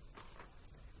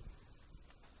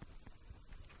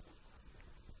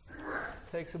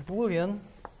takes a Boolean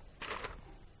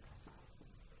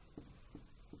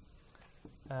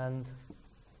and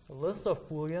a list of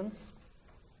Booleans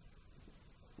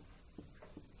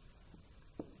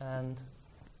and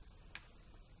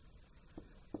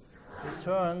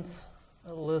returns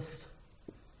a list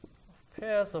of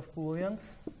pairs of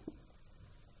Booleans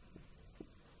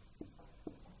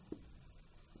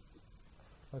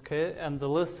okay, and the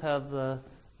list has the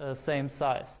same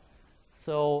size.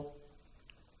 So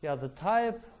yeah, the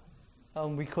type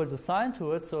we could assign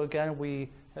to it. So again, we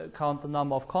count the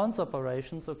number of cons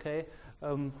operations, okay?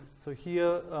 So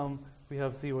here we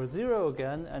have 0, 0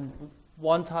 again, and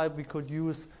one type we could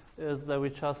use is that we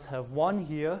just have 1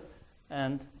 here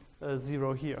and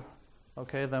 0 here.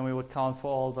 Okay, then we would count for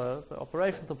all the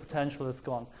operations, the potential is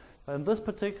gone. But in this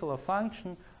particular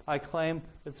function, I claim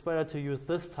it's better to use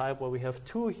this type where we have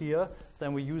 2 here,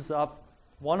 then we use up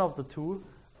one of the 2,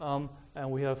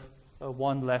 and we have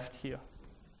 1 left here.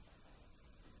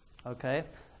 Okay,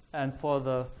 and for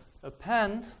the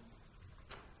append,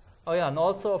 oh yeah, and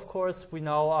also of course we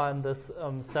now are in this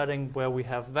setting where we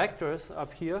have vectors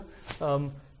up here.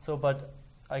 But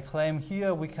I claim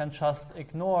here we can just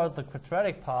ignore the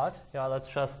quadratic part. Yeah, let's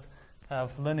just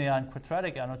have linear and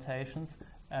quadratic annotations,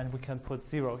 and we can put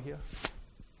 0 here.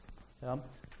 Yeah,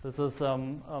 this is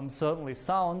certainly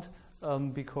sound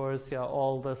because yeah,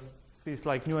 all these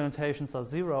like new annotations are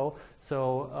 0.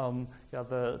 So yeah,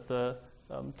 the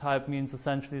type means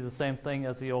essentially the same thing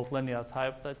as the old linear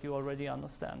type that you already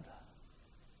understand.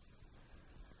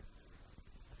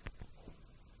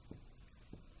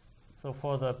 So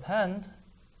for the append,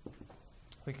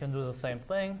 we can do the same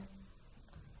thing.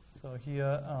 So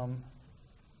here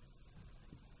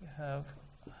we have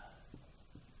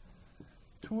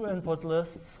 2 input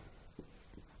lists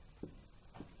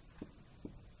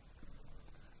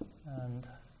and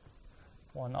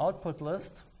 1 output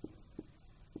list.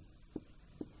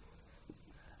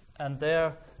 And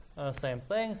there, same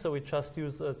thing. So we just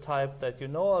use a type that you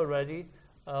know already.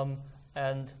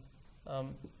 And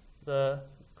the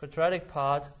quadratic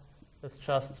part is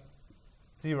just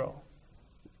 0.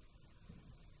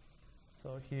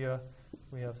 So here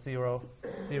we have 0,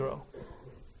 0.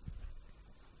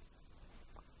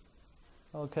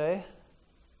 Okay.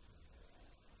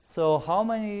 So how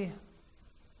many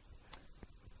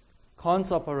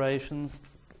cons operations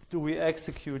do we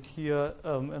execute here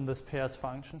in this pairs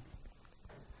function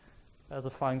as a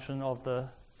function of the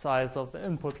size of the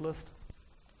input list?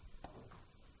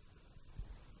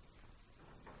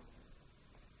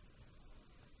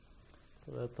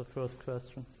 So that's the first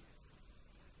question.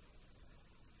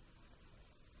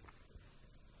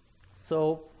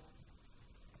 So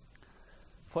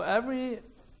for every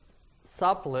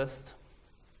sublist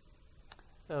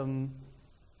in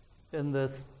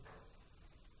this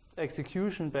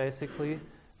execution, basically,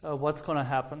 what's going to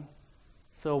happen?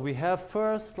 So we have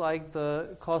first like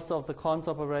the cost of the cons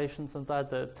operations inside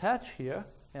the attach here,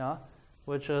 yeah,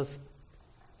 which is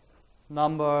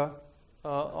number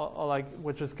or like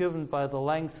which is given by the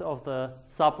length of the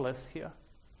sublist here,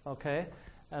 okay,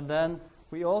 and then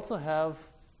we also have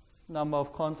number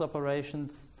of cons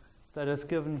operations that is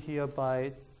given here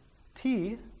by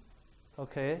t,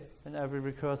 okay, in every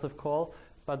recursive call.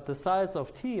 But the size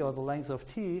of t, or the length of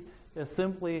t, is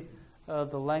simply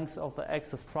the length of the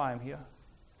axis prime here.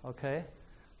 Okay?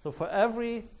 So for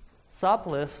every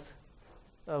sublist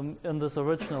in this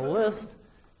original list,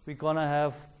 we're going to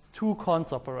have 2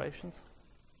 cons operations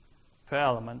per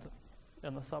element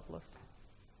in the sublist.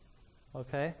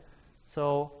 Okay?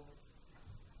 So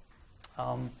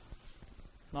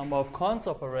number of cons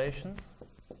operations,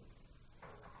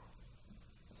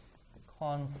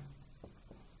 cons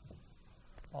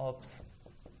ops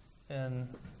in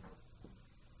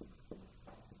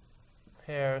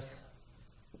pairs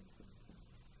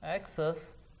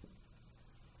axis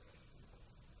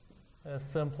is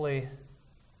simply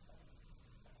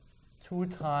 2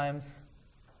 times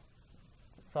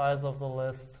size of the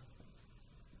list,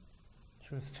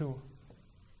 choose 2.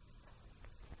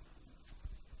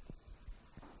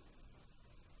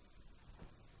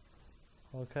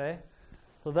 Okay,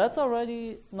 so that's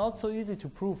already not so easy to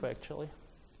prove actually.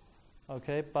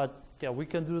 Okay, but yeah, we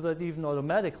can do that even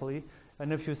automatically.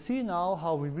 And if you see now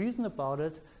how we reason about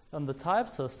it on the type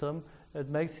system, it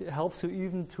helps you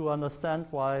even to understand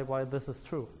why this is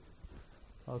true.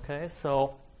 Okay,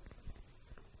 so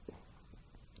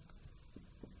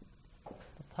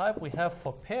the type we have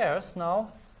for pairs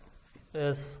now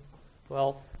is,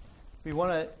 well, we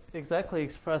want to exactly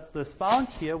express this bound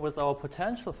here with our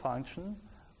potential function.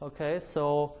 Okay,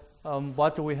 so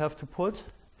what do we have to put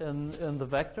in the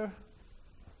vector?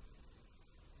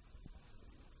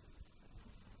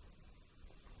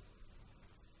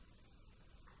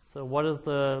 So what is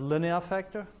the linear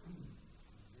factor?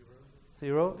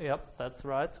 0. Yep, that's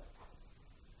right.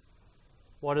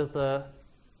 What is the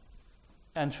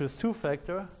n choose 2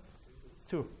 factor?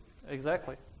 2.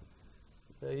 Exactly.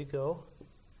 There you go.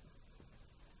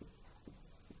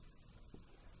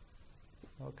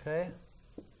 Okay.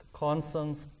 The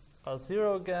constants are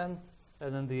 0 again,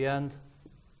 and in the end,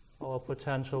 our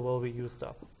potential will be used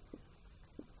up.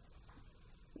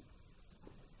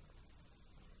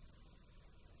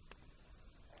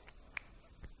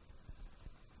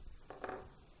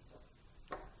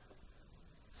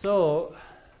 So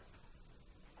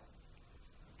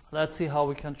let's see how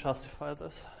we can justify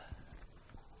this.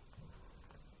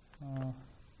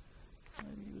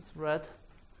 Maybe use red.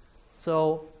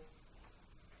 So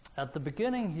at the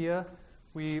beginning here,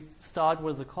 we start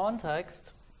with a context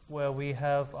where we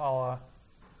have our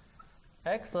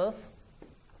x's,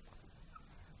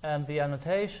 and the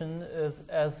annotation is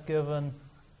as given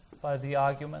by the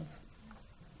arguments.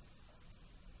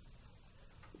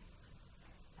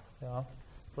 Yeah.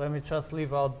 Let me just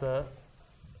leave out the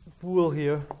bool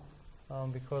here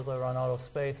because I run out of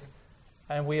space.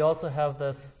 And we also have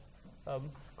this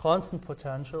constant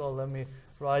potential, or let me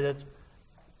write it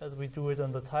as we do it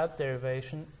in the type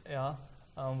derivation, yeah,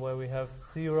 where we have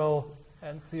 0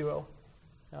 and 0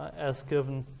 as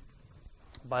given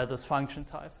by this function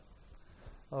type.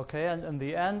 Okay, and in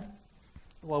the end,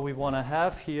 what we want to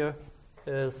have here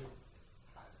is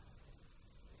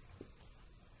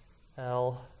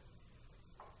L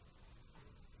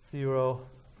 0,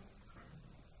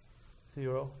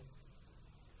 0.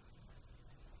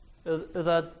 Is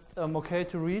that okay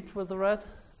to read with the red?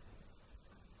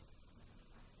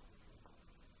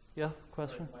 Yeah,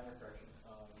 question? Minor correction.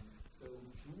 So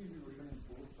should we be returning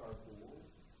bool star bool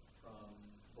from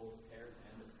both pairs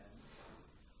and the 10?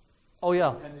 Oh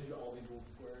yeah. 10 should all be bool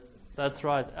squares? That's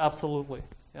right, absolutely.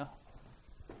 Yeah.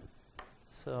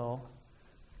 So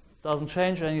doesn't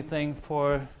change anything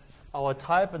for our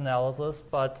type analysis,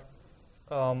 but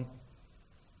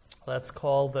let's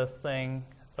call this thing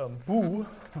boo.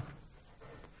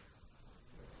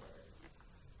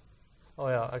 Oh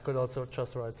yeah, I could also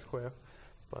just write square,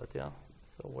 but yeah.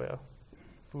 So where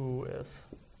boo is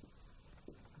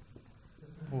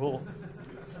bool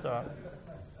star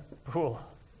bool.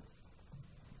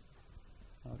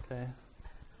 Okay.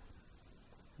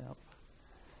 Yep.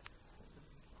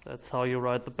 That's how you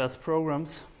write the best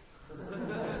programs.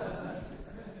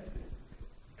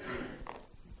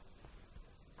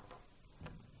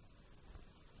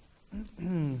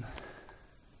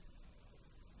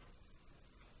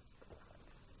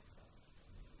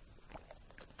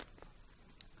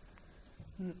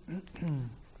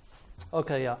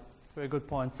 Okay, yeah, very good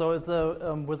point. So it's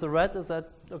with the red, is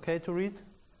that okay to read?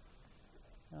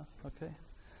 Yeah, okay.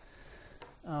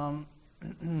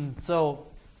 So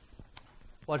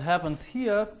what happens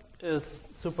here is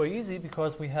super easy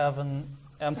because we have an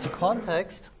empty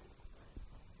context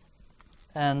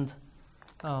and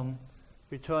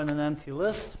return an empty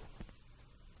list.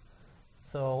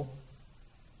 So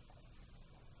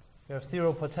we have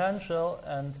 0 potential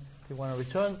and we want to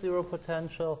return 0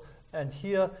 potential. And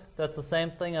here, that's the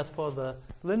same thing as for the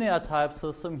linear type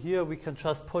system. Here we can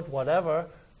just put whatever,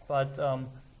 but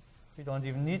we don't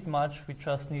even need much. We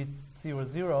just need 0,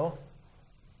 0.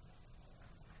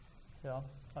 Yeah,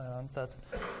 and that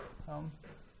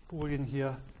Boolean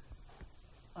here,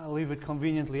 I'll leave it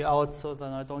conveniently out so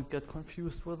then I don't get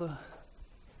confused with the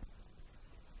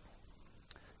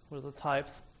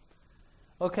types.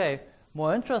 Okay,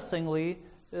 more interestingly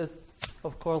is,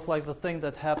 of course, like the thing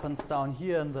that happens down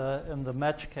here in the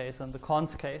match case, in the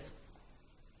cons case.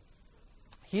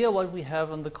 Here what we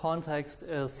have in the context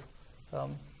is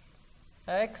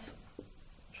x,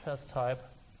 which has type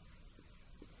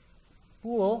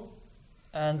bool,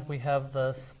 and we have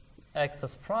this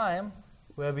x's prime,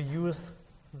 where we use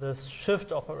this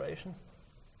shift operation.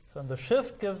 So the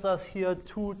shift gives us here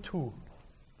 2, 2.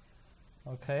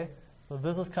 Okay, so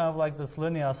this is kind of like this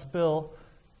linear spill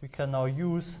we can now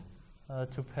use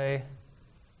to pay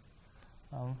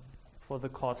for the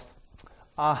cost.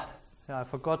 Yeah, I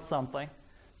forgot something.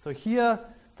 So here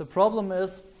the problem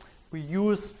is we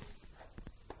use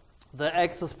the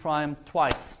x's prime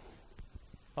twice.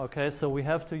 Okay, so we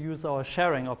have to use our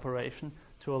sharing operation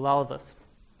to allow this.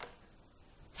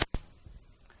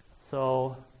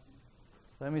 So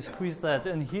let me squeeze that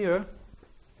in here.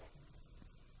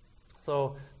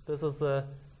 So this is the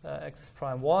x's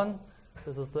prime 1.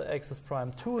 This is the x's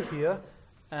prime 2 here.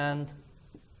 And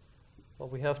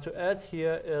what we have to add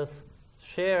here is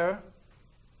share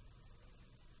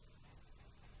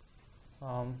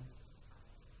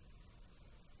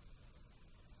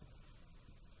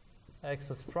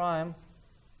axis prime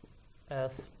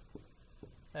as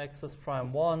axis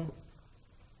prime 1,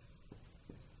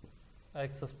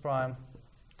 axis prime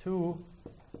 2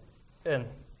 in.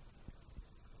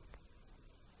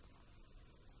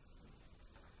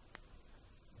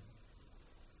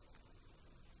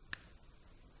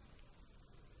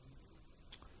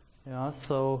 Yeah,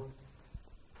 so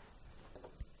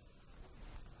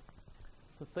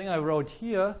the thing I wrote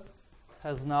here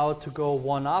has now to go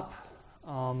one up.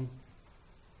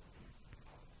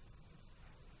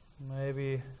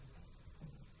 Maybe,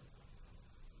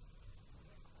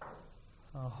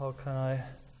 how can I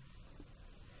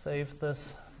save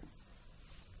this?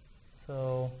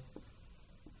 So,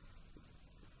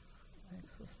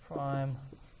 axis prime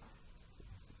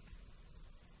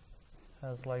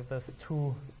has like this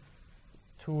 2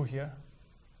 here.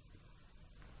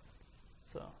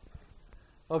 So,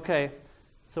 okay,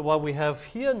 so what we have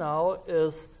here now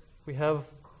is we have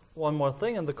one more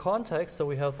thing in the context. So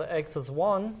we have the axis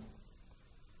 1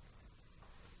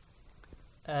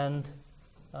 and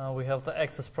we have the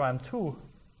axis prime 2,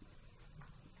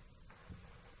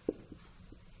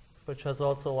 which has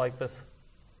also like this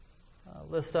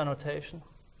list annotation.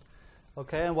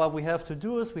 Okay, and what we have to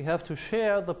do is we have to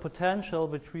share the potential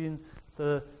between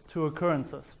the two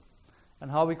occurrences. And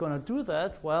how are we going to do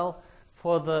that? Well,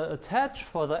 for the attach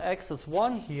for the axis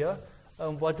 1 here,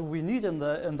 what do we need in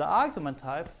the argument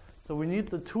type? So we need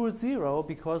the 2, 0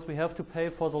 because we have to pay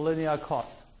for the linear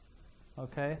cost.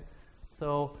 Okay,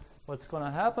 so what's going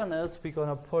to happen is we're going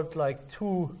to put like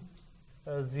 2,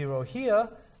 0 here,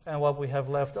 and what we have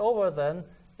left over then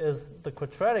is the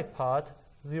quadratic part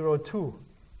 0, 2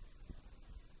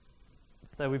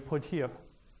 that we put here.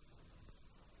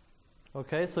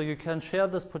 Okay, so you can share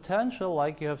this potential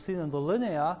like you have seen in the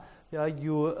linear. Yeah,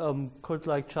 you could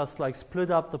like just like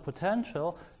split up the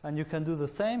potential, and you can do the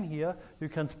same here. You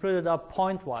can split it up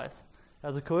point-wise.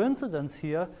 As a coincidence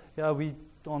here, yeah, we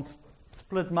don't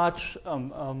split much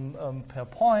per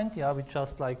point. Yeah, we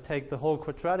just like take the whole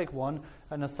quadratic one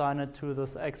and assign it to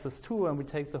this axis 2, and we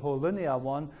take the whole linear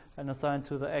one and assign it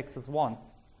to the axis 1.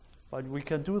 But we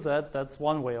can do that. That's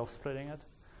one way of splitting it.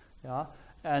 Yeah,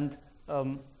 and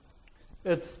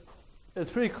it's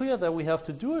pretty clear that we have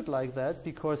to do it like that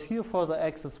because here for the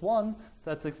axis 1,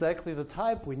 that's exactly the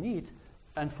type we need.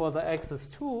 And for the axis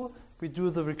 2, we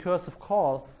do the recursive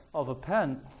call of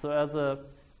append. So as a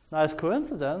nice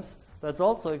coincidence, that's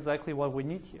also exactly what we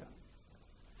need here.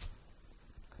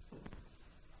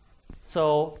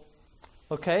 So,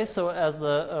 okay, so as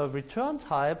a return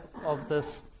type of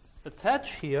this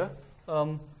attach here,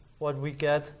 what we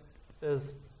get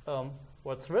is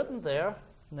what's written there,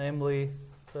 namely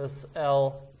this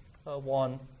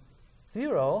L10,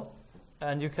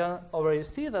 and you can already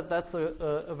see that that's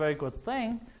a very good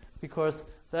thing because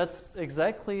that's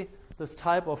exactly this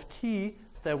type of T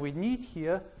that we need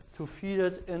here to feed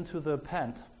it into the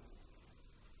append.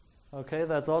 Okay,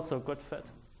 that's also a good fit.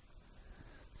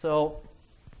 So,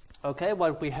 okay,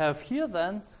 what we have here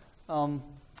then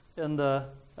in the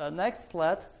next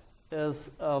let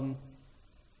is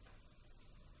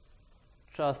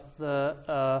just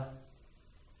the,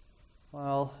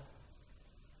 well,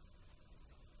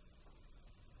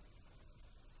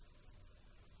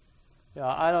 yeah,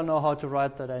 I don't know how to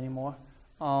write that anymore.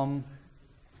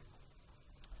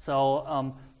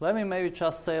 So let me maybe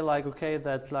just say like, okay,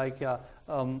 that like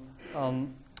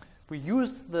we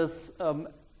use this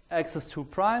axis 2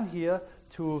 prime here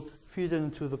to feed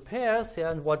into the pairs,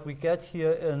 yeah, and what we get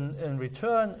here in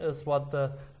return is what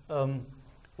the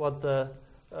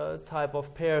type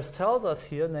of pairs tells us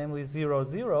here, namely 0,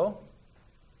 0.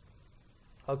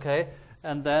 Okay,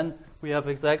 and then we have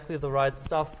exactly the right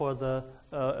stuff for the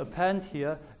append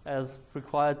here as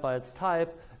required by its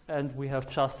type, and we have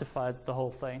justified the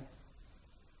whole thing.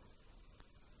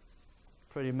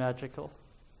 Pretty magical.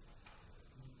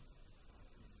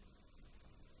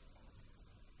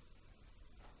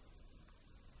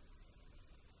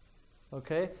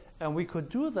 Okay, and we could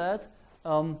do that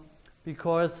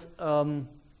because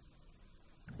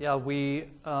yeah, we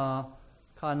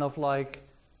kind of like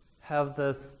have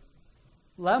this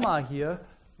lemma here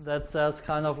that says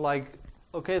kind of like,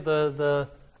 okay, the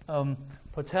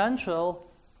potential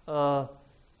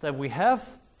that we have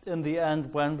in the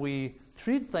end when we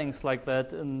treat things like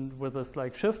that with this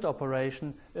like shift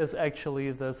operation is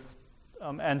actually this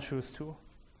n choose 2.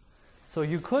 So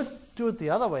you could do it the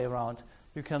other way around.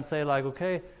 You can say like,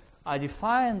 okay, I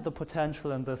define the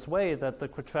potential in this way that the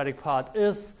quadratic part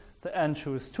is the n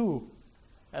choose 2.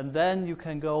 And then you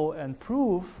can go and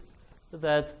prove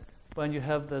that when you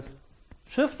have this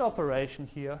shift operation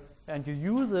here, and you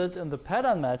use it in the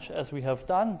pattern match as we have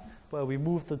done, where we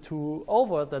move the two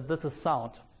over, that this is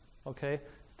sound. Okay,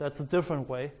 that's a different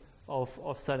way of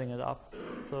setting it up.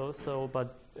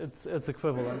 But it's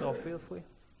equivalent, obviously.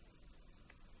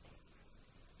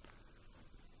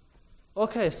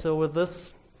 Okay, so with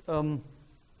this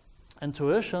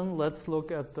intuition, let's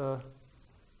look at the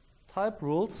type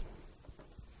rules.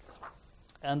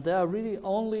 And there are really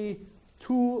only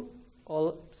 2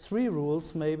 or 3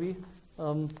 rules, maybe,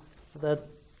 that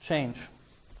change.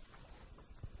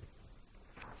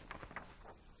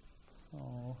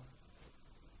 So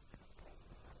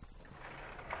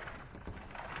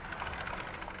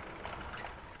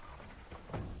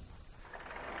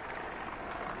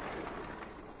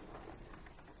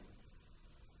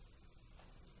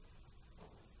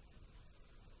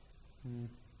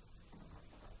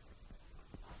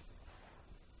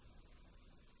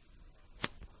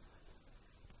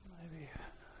maybe.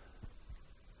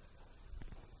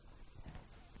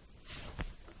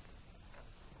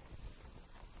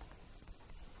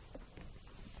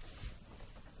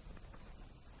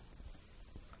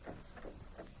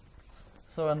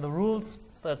 So, and the rules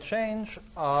that change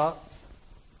are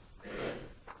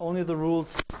only the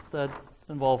rules that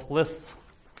involve lists.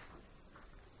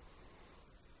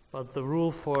 But the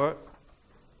rule for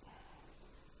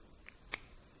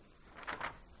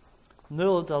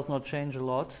nil does not change a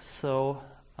lot. So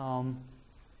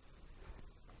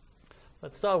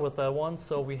let's start with that one.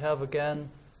 So we have again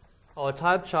our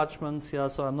type judgments here.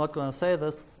 So I'm not going to say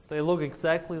this. They look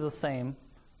exactly the same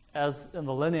as in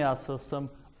the linear system,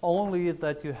 only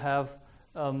that you have,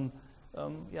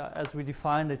 as we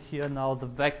defined it here now, the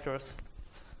vectors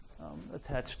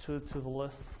attached to the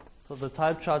lists. So the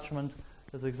type judgment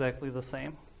is exactly the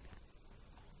same.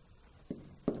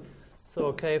 So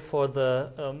okay, for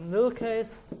the nil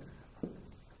case,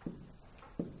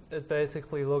 it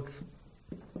basically looks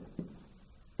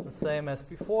the same as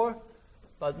before,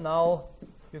 but now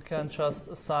you can just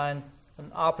assign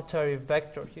an arbitrary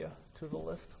vector here to the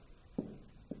list.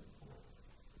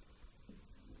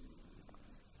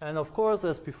 And of course,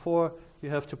 as before, you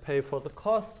have to pay for the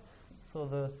cost. So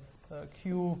the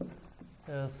Q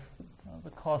is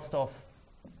the cost of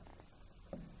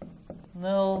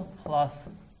nil plus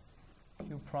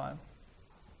Q prime.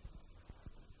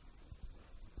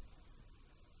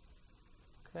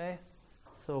 Okay,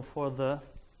 so for the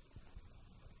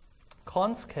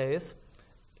cons case,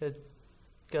 it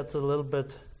gets a little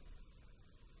bit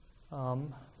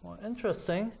more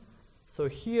interesting. So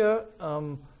here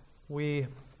we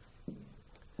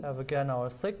have again our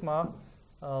sigma,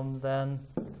 then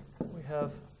we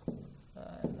have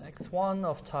an x1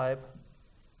 of type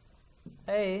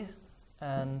A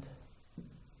and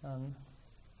an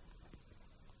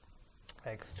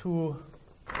x2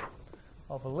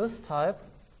 of a list type.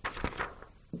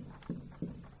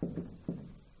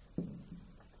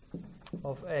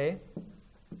 Of A,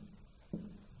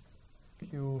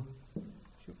 Q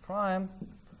prime,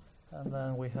 and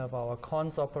then we have our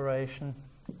cons operation,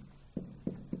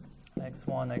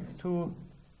 x1, x2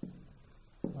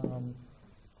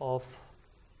 of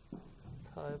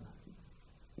type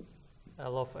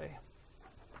L of A.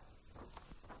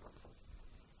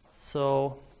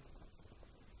 So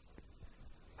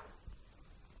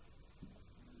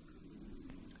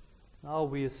now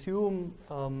we assume,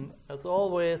 as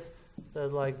always,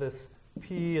 that like this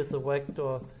P is a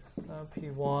vector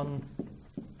P1,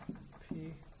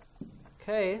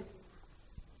 Pk,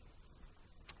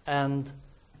 and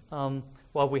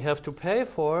what we have to pay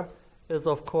for is,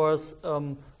 of course,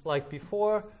 like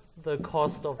before, the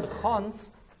cost of the cons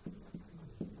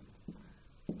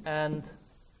and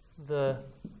the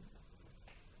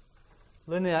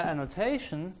linear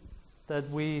annotation that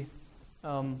we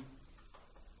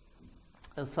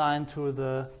assign to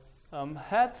the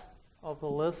head of the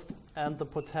list and the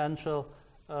potential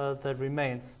that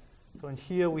remains. So in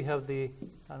here we have the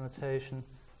annotation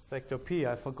vector P,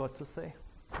 I forgot to say.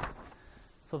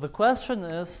 So the question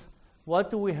is, what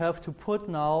do we have to put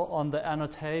now on the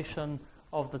annotation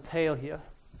of the tail here?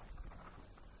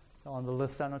 On the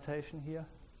list annotation here.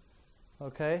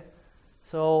 Okay?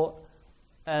 So,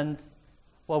 and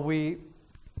what we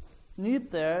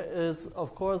need there is,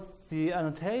 of course, the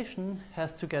annotation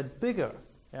has to get bigger.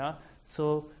 Yeah?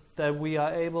 So that we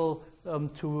are able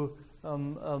to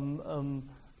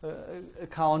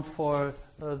account for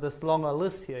this longer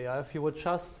list here. Yeah? If you would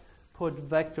just put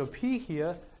vector P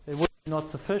here, it would be not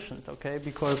sufficient, okay?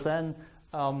 Because then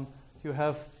you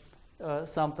have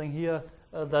something here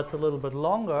that's a little bit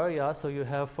longer. Yeah? So you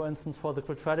have, for instance, for the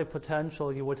quadratic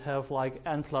potential, you would have like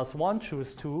n plus 1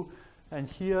 choose 2, and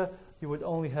here you would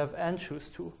only have n choose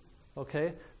 2.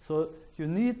 Okay, so you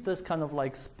need this kind of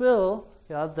like spill,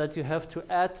 yeah, that you have to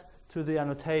add to the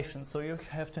annotation. So you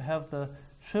have to have the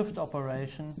shift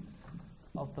operation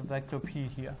of the vector p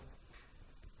here.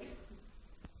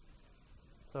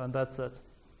 So, and that's it.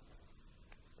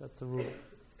 That's the rule.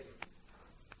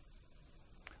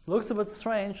 Looks a bit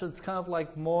strange. It's kind of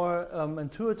like more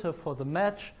intuitive for the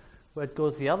match, where it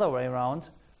goes the other way around,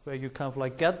 where you kind of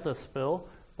like get the spill.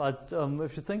 But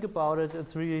if you think about it,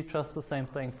 it's really just the same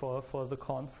thing for the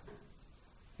cons.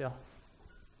 Yeah.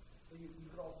 So you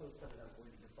could also set it up where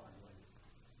you define like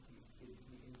the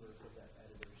inverse of that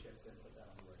additive shift and put that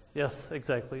on the right hand. Yes,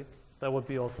 exactly. That would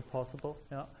be also possible.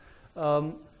 Yeah.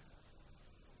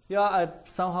 Yeah, I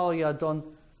somehow don't.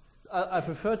 I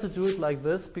prefer to do it like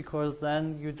this because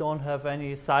then you don't have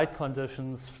any side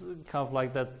conditions, kind of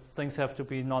like that things have to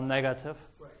be non-negative.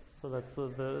 Right. So that's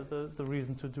the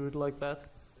reason to do it like that.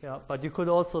 Yeah, but you could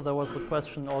also, there was the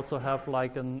question, also have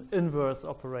like an inverse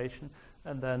operation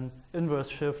and then inverse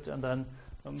shift and then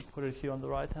put it here on the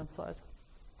right-hand side.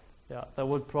 Yeah, that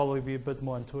would probably be a bit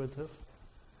more intuitive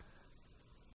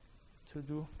to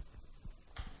do.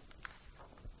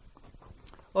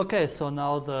 Okay, so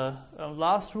now the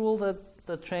last rule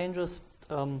that changes,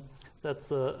 that's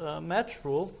the match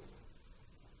rule.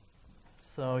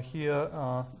 So here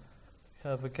we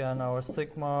have again our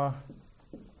sigma,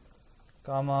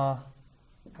 gamma,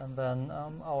 and then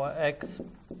our X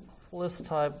list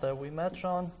type that we match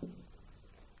on.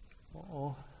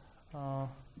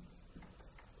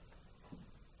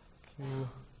 Q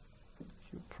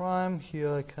prime.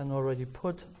 Here I can already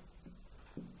put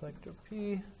vector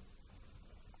P.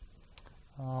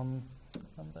 And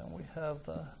then we have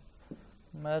the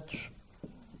match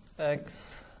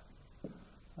X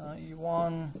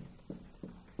E1,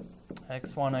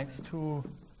 X1, X2,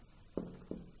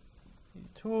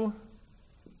 E2,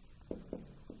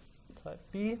 type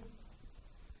B.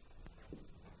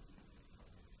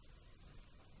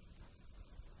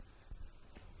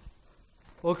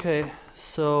 Okay,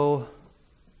 so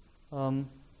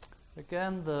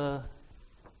again the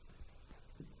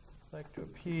vector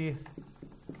P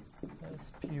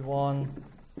is P1,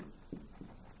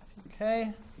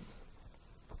 Pk.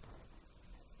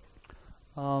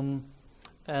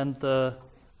 And the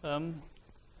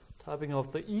typing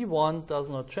of the E1 does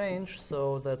not change,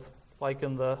 so that's like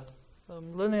in the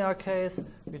linear case.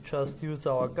 We just use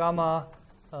our gamma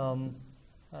and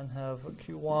have a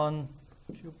Q1,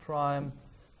 Q prime,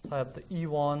 type the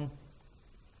E1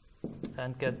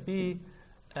 and get B,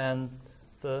 and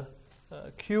the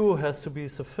Q has to be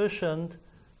sufficient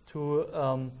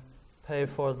to pay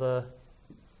for the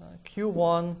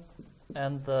Q1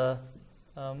 and the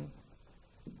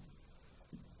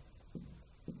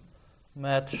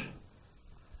match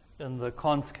in the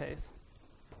cons case.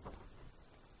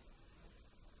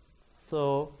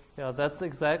 So yeah, that's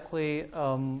exactly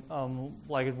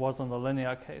like it was in the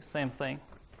linear case, same thing.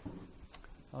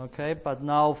 Okay, but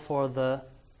now for the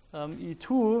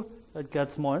E2, it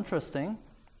gets more interesting.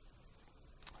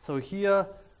 So here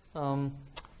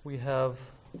we have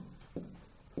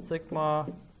sigma,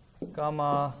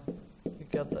 gamma, we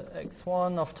get the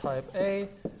X1 of type A,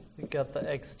 we get the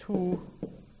X2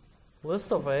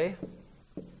 list of A,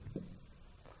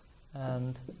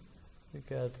 and we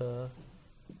get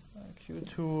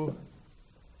Q2,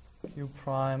 Q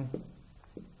prime,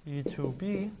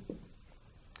 E2B.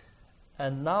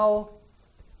 And now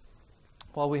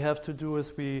what we have to do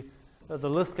is the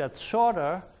list gets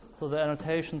shorter, so the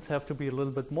annotations have to be a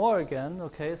little bit more again.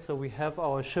 Okay, so we have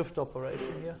our shift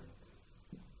operation here.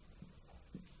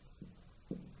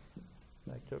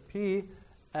 Vector P.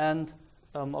 And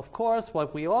of course,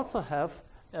 what we also have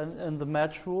in the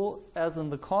match rule, as in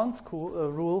the cons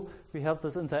rule, we have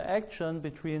this interaction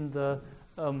between the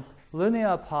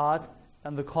linear part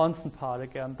and the constant part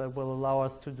again that will allow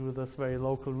us to do this very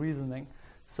local reasoning.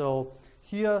 So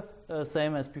here,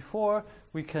 same as before,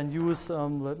 we can use,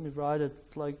 let me write it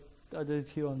like I did it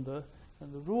here in the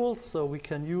rules. So we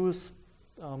can use,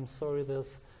 sorry,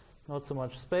 there's not so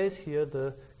much space here,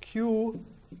 the Q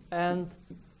and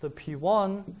the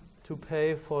P1 to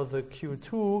pay for the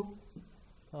Q2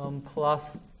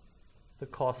 plus the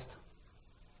cost.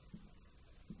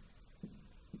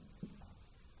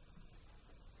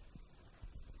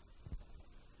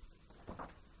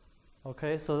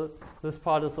 Okay, so this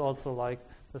part is also like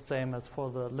the same as for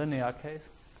the linear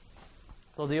case.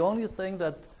 So the only thing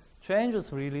that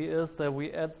changes really is that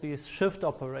we add these shift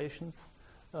operations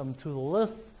to the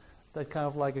lists that kind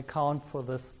of like account for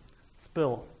this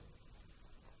spill.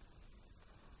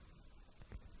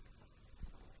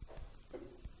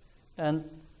 And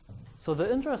so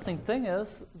the interesting thing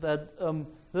is that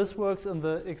this works in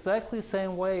the exactly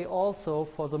same way also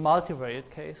for the multivariate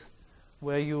case,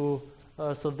 where you,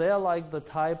 so they're like the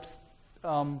types,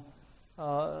 look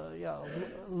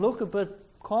a bit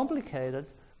complicated,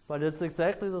 but it's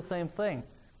exactly the same thing,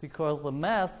 because the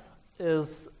math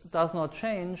does not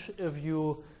change if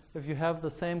you have the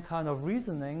same kind of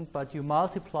reasoning, but you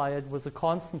multiply it with a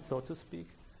constant, so to speak.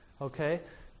 Okay?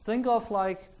 Think of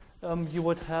like you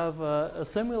would have a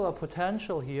similar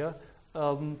potential here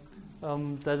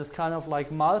that is kind of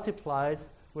like multiplied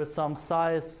with some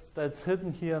size that's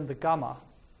hidden here in the gamma.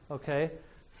 Okay?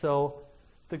 So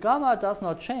the gamma does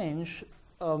not change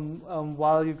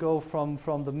while you go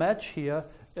from the match here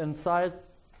inside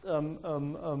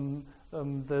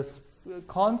this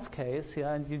cons case here,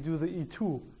 and you do the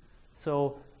E2.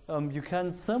 So you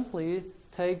can simply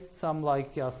take some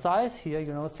like size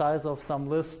here, size of some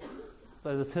list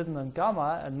that is hidden in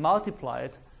gamma, and multiply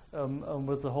it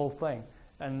with the whole thing.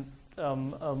 And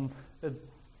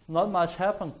not much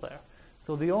happens there.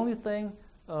 So the only thing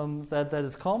that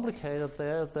is complicated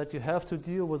there is that you have to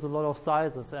deal with a lot of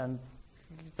sizes, and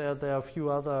there are a few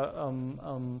other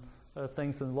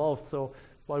things involved. So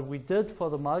what we did for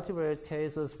the multivariate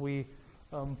cases, we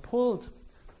pulled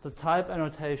the type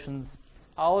annotations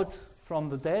out from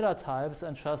the data types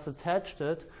and just attached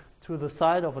it to the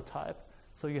side of a type.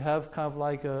 So you have kind of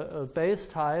like a base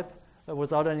type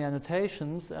without any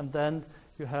annotations, and then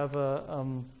you have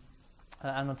an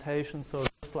annotation, so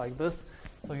just like this.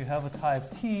 So you have a type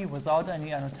T without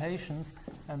any annotations,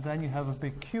 and then you have a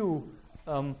big Q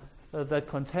that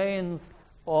contains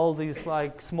all these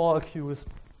like small q's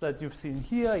that you've seen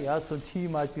here. Yeah, so T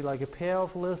might be like a pair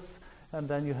of lists, and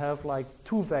then you have like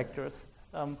two vectors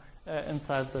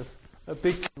inside this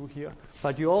big Q here.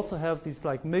 But you also have these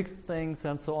like mixed things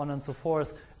and so on and so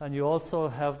forth, and you also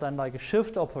have then like a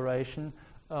shift operation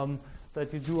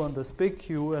that you do on this big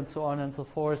Q and so on and so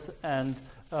forth, and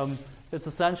it's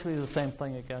essentially the same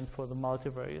thing again for the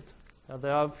multivariate.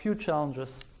 There are a few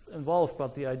challenges involved,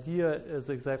 but the idea is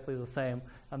exactly the same,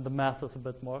 and the math is a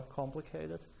bit more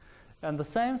complicated. And the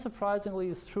same, surprisingly,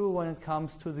 is true when it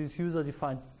comes to these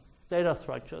user-defined data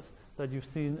structures that you've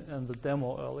seen in the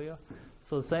demo earlier.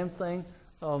 So the same thing,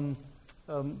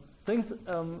 things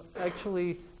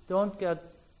actually don't get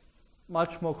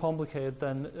much more complicated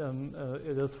than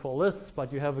it is for lists,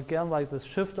 but you have again like this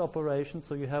shift operation,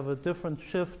 so you have a different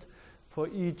shift for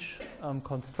each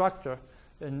constructor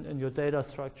in your data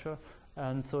structure,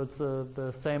 and so it's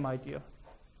the same idea,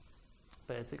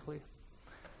 basically.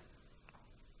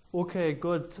 Okay,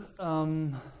 good.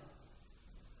 Any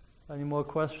more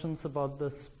questions about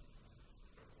this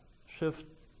shift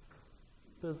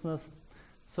business?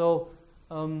 So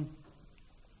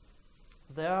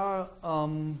there are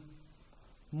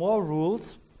more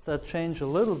rules that change a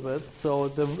little bit. So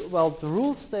the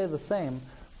rules stay the same,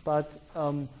 but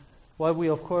what we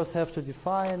of course have to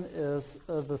define is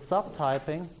the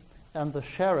subtyping and the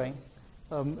sharing.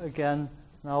 Again,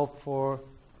 now for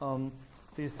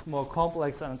these more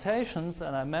complex annotations,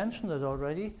 and I mentioned it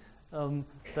already,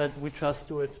 that we just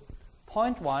do it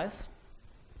pointwise.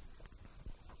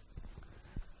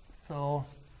 So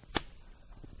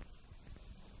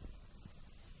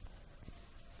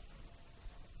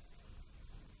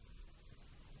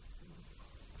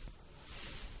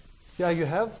yeah, you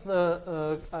have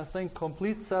the, I think,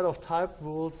 complete set of type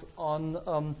rules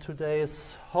on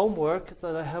today's homework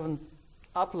that I haven't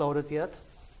uploaded yet,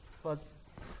 but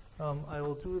I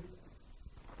will do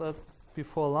that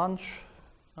before lunch,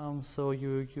 so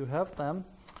you have them.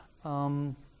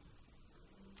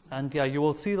 And yeah, you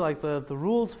will see like the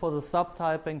rules for the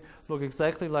subtyping look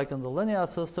exactly like in the linear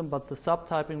system, but the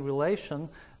subtyping relation,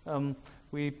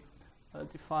 we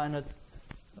define it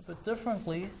a bit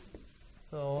differently.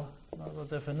 So another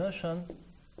definition,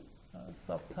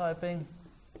 subtyping,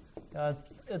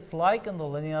 it's like in the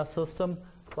linear system,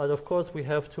 but of course we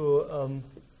have to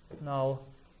now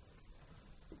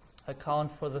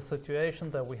account for the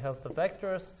situation that we have the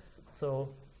vectors. So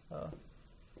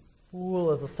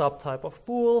bool is a subtype of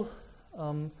bool,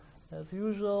 as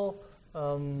usual.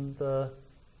 The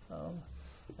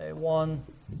A1,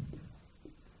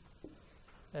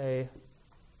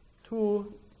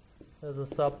 A2 is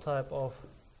a subtype of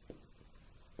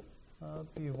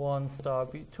B1 star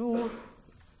B2.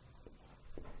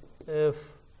 If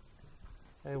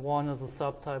A1 is a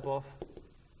subtype of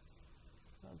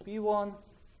B1,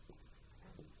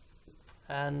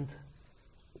 and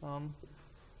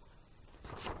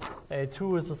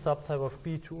A2 is a subtype of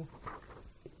B2.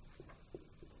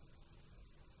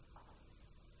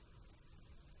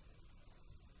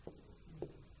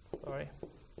 Sorry.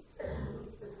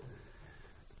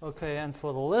 Okay, and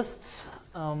for the lists,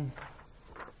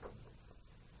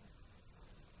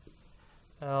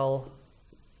 L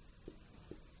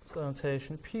is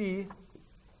annotation P,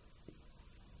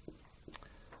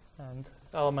 and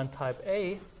element type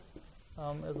A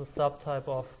is a subtype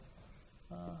of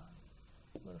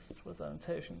list with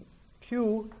annotation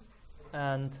Q,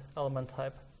 and element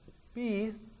type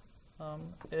B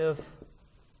if,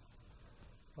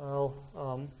 well,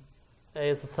 A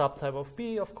is a subtype of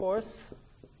B, of course,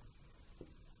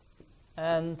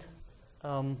 and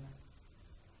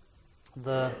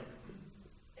the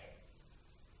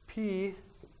P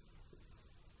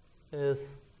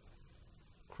is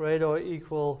greater or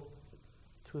equal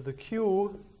to the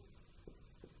Q,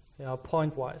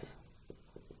 pointwise.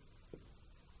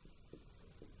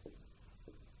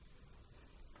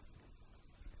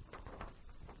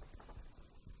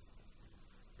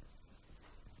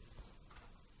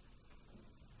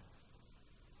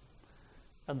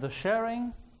 And the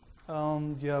sharing,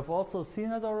 you have also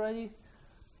seen it already.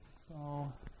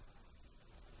 So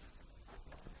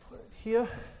put it here.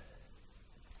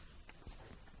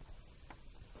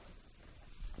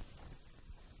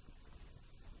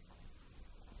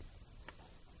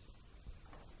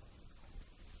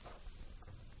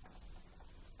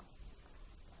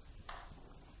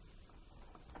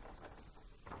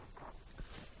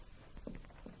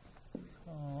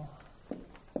 So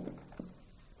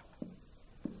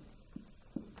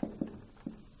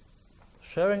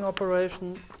sharing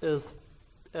operation is,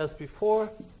 as before,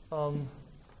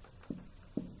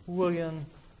 Boolean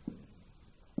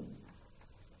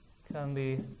can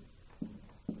be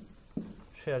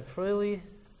shared freely.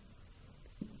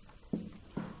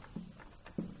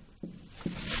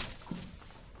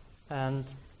 And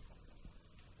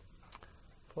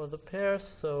for the pairs,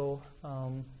 so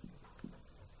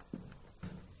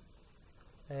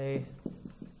A,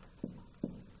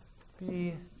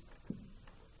 B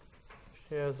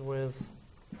shares with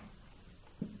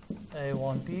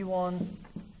A1, B1,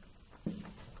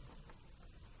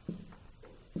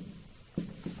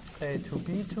 A2,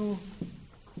 B2,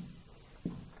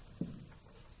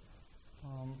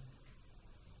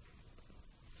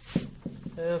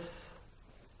 if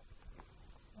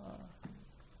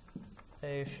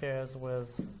A shares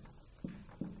with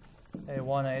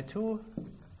A1, A2,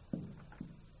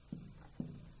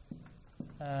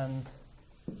 and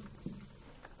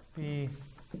B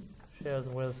shares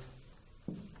with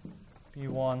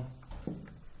B1,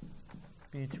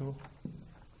 B2.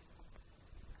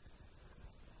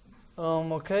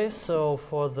 Okay, so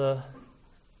for the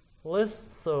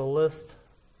list, so list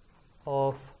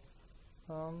of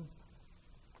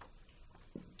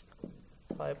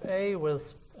type A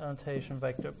with annotation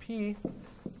vector P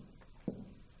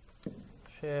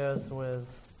shares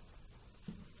with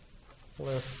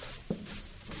list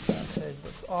annotated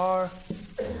with R,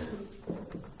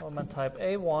 element type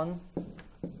A1,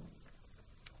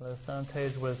 list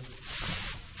annotated with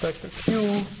vector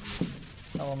Q,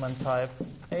 element type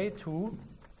A2,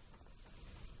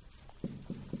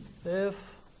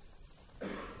 if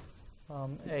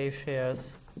A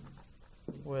shares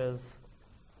with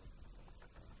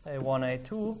A1,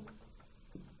 A2,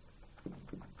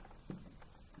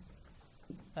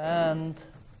 and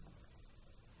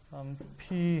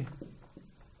P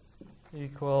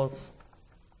equals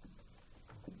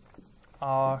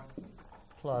R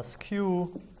plus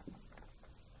Q,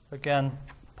 again,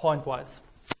 pointwise.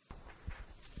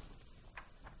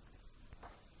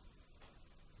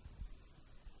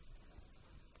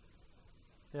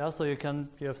 Yeah, so you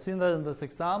have seen that in this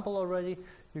example already.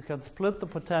 You can split the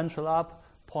potential up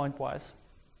pointwise,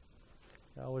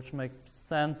 which makes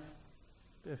sense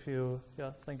if you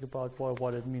think about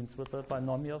what it means with the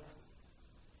binomials.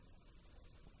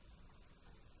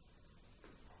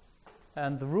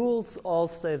 And the rules all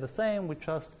stay the same. We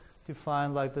just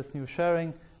define like this new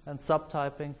sharing and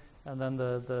subtyping, and then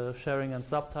the sharing and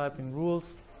subtyping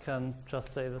rules can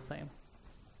just stay the same.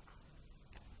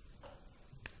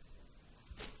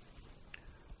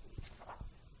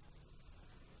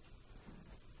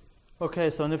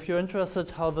 Okay, so and if you're interested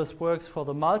how this works for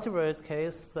the multivariate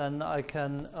case, then I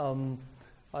can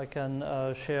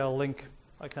share a link.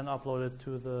 I can upload it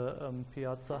to the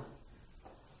Piazza,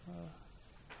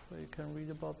 where you can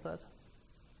read about that.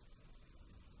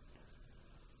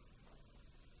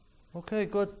 Okay,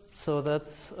 good. So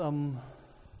that's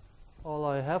all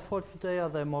I have for today. Are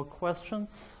there more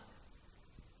questions?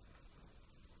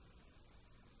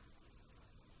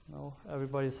 No,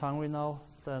 everybody's hungry now.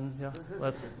 Then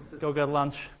let's go get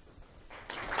lunch.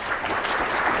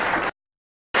 On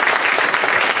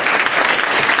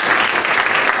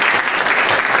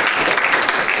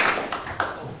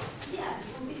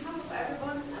behalf of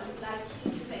everyone, I would like to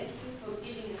thank you for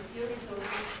giving us your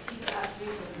resources to keep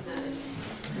us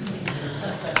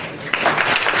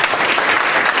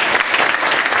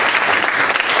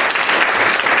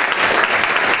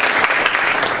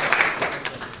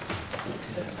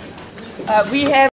We have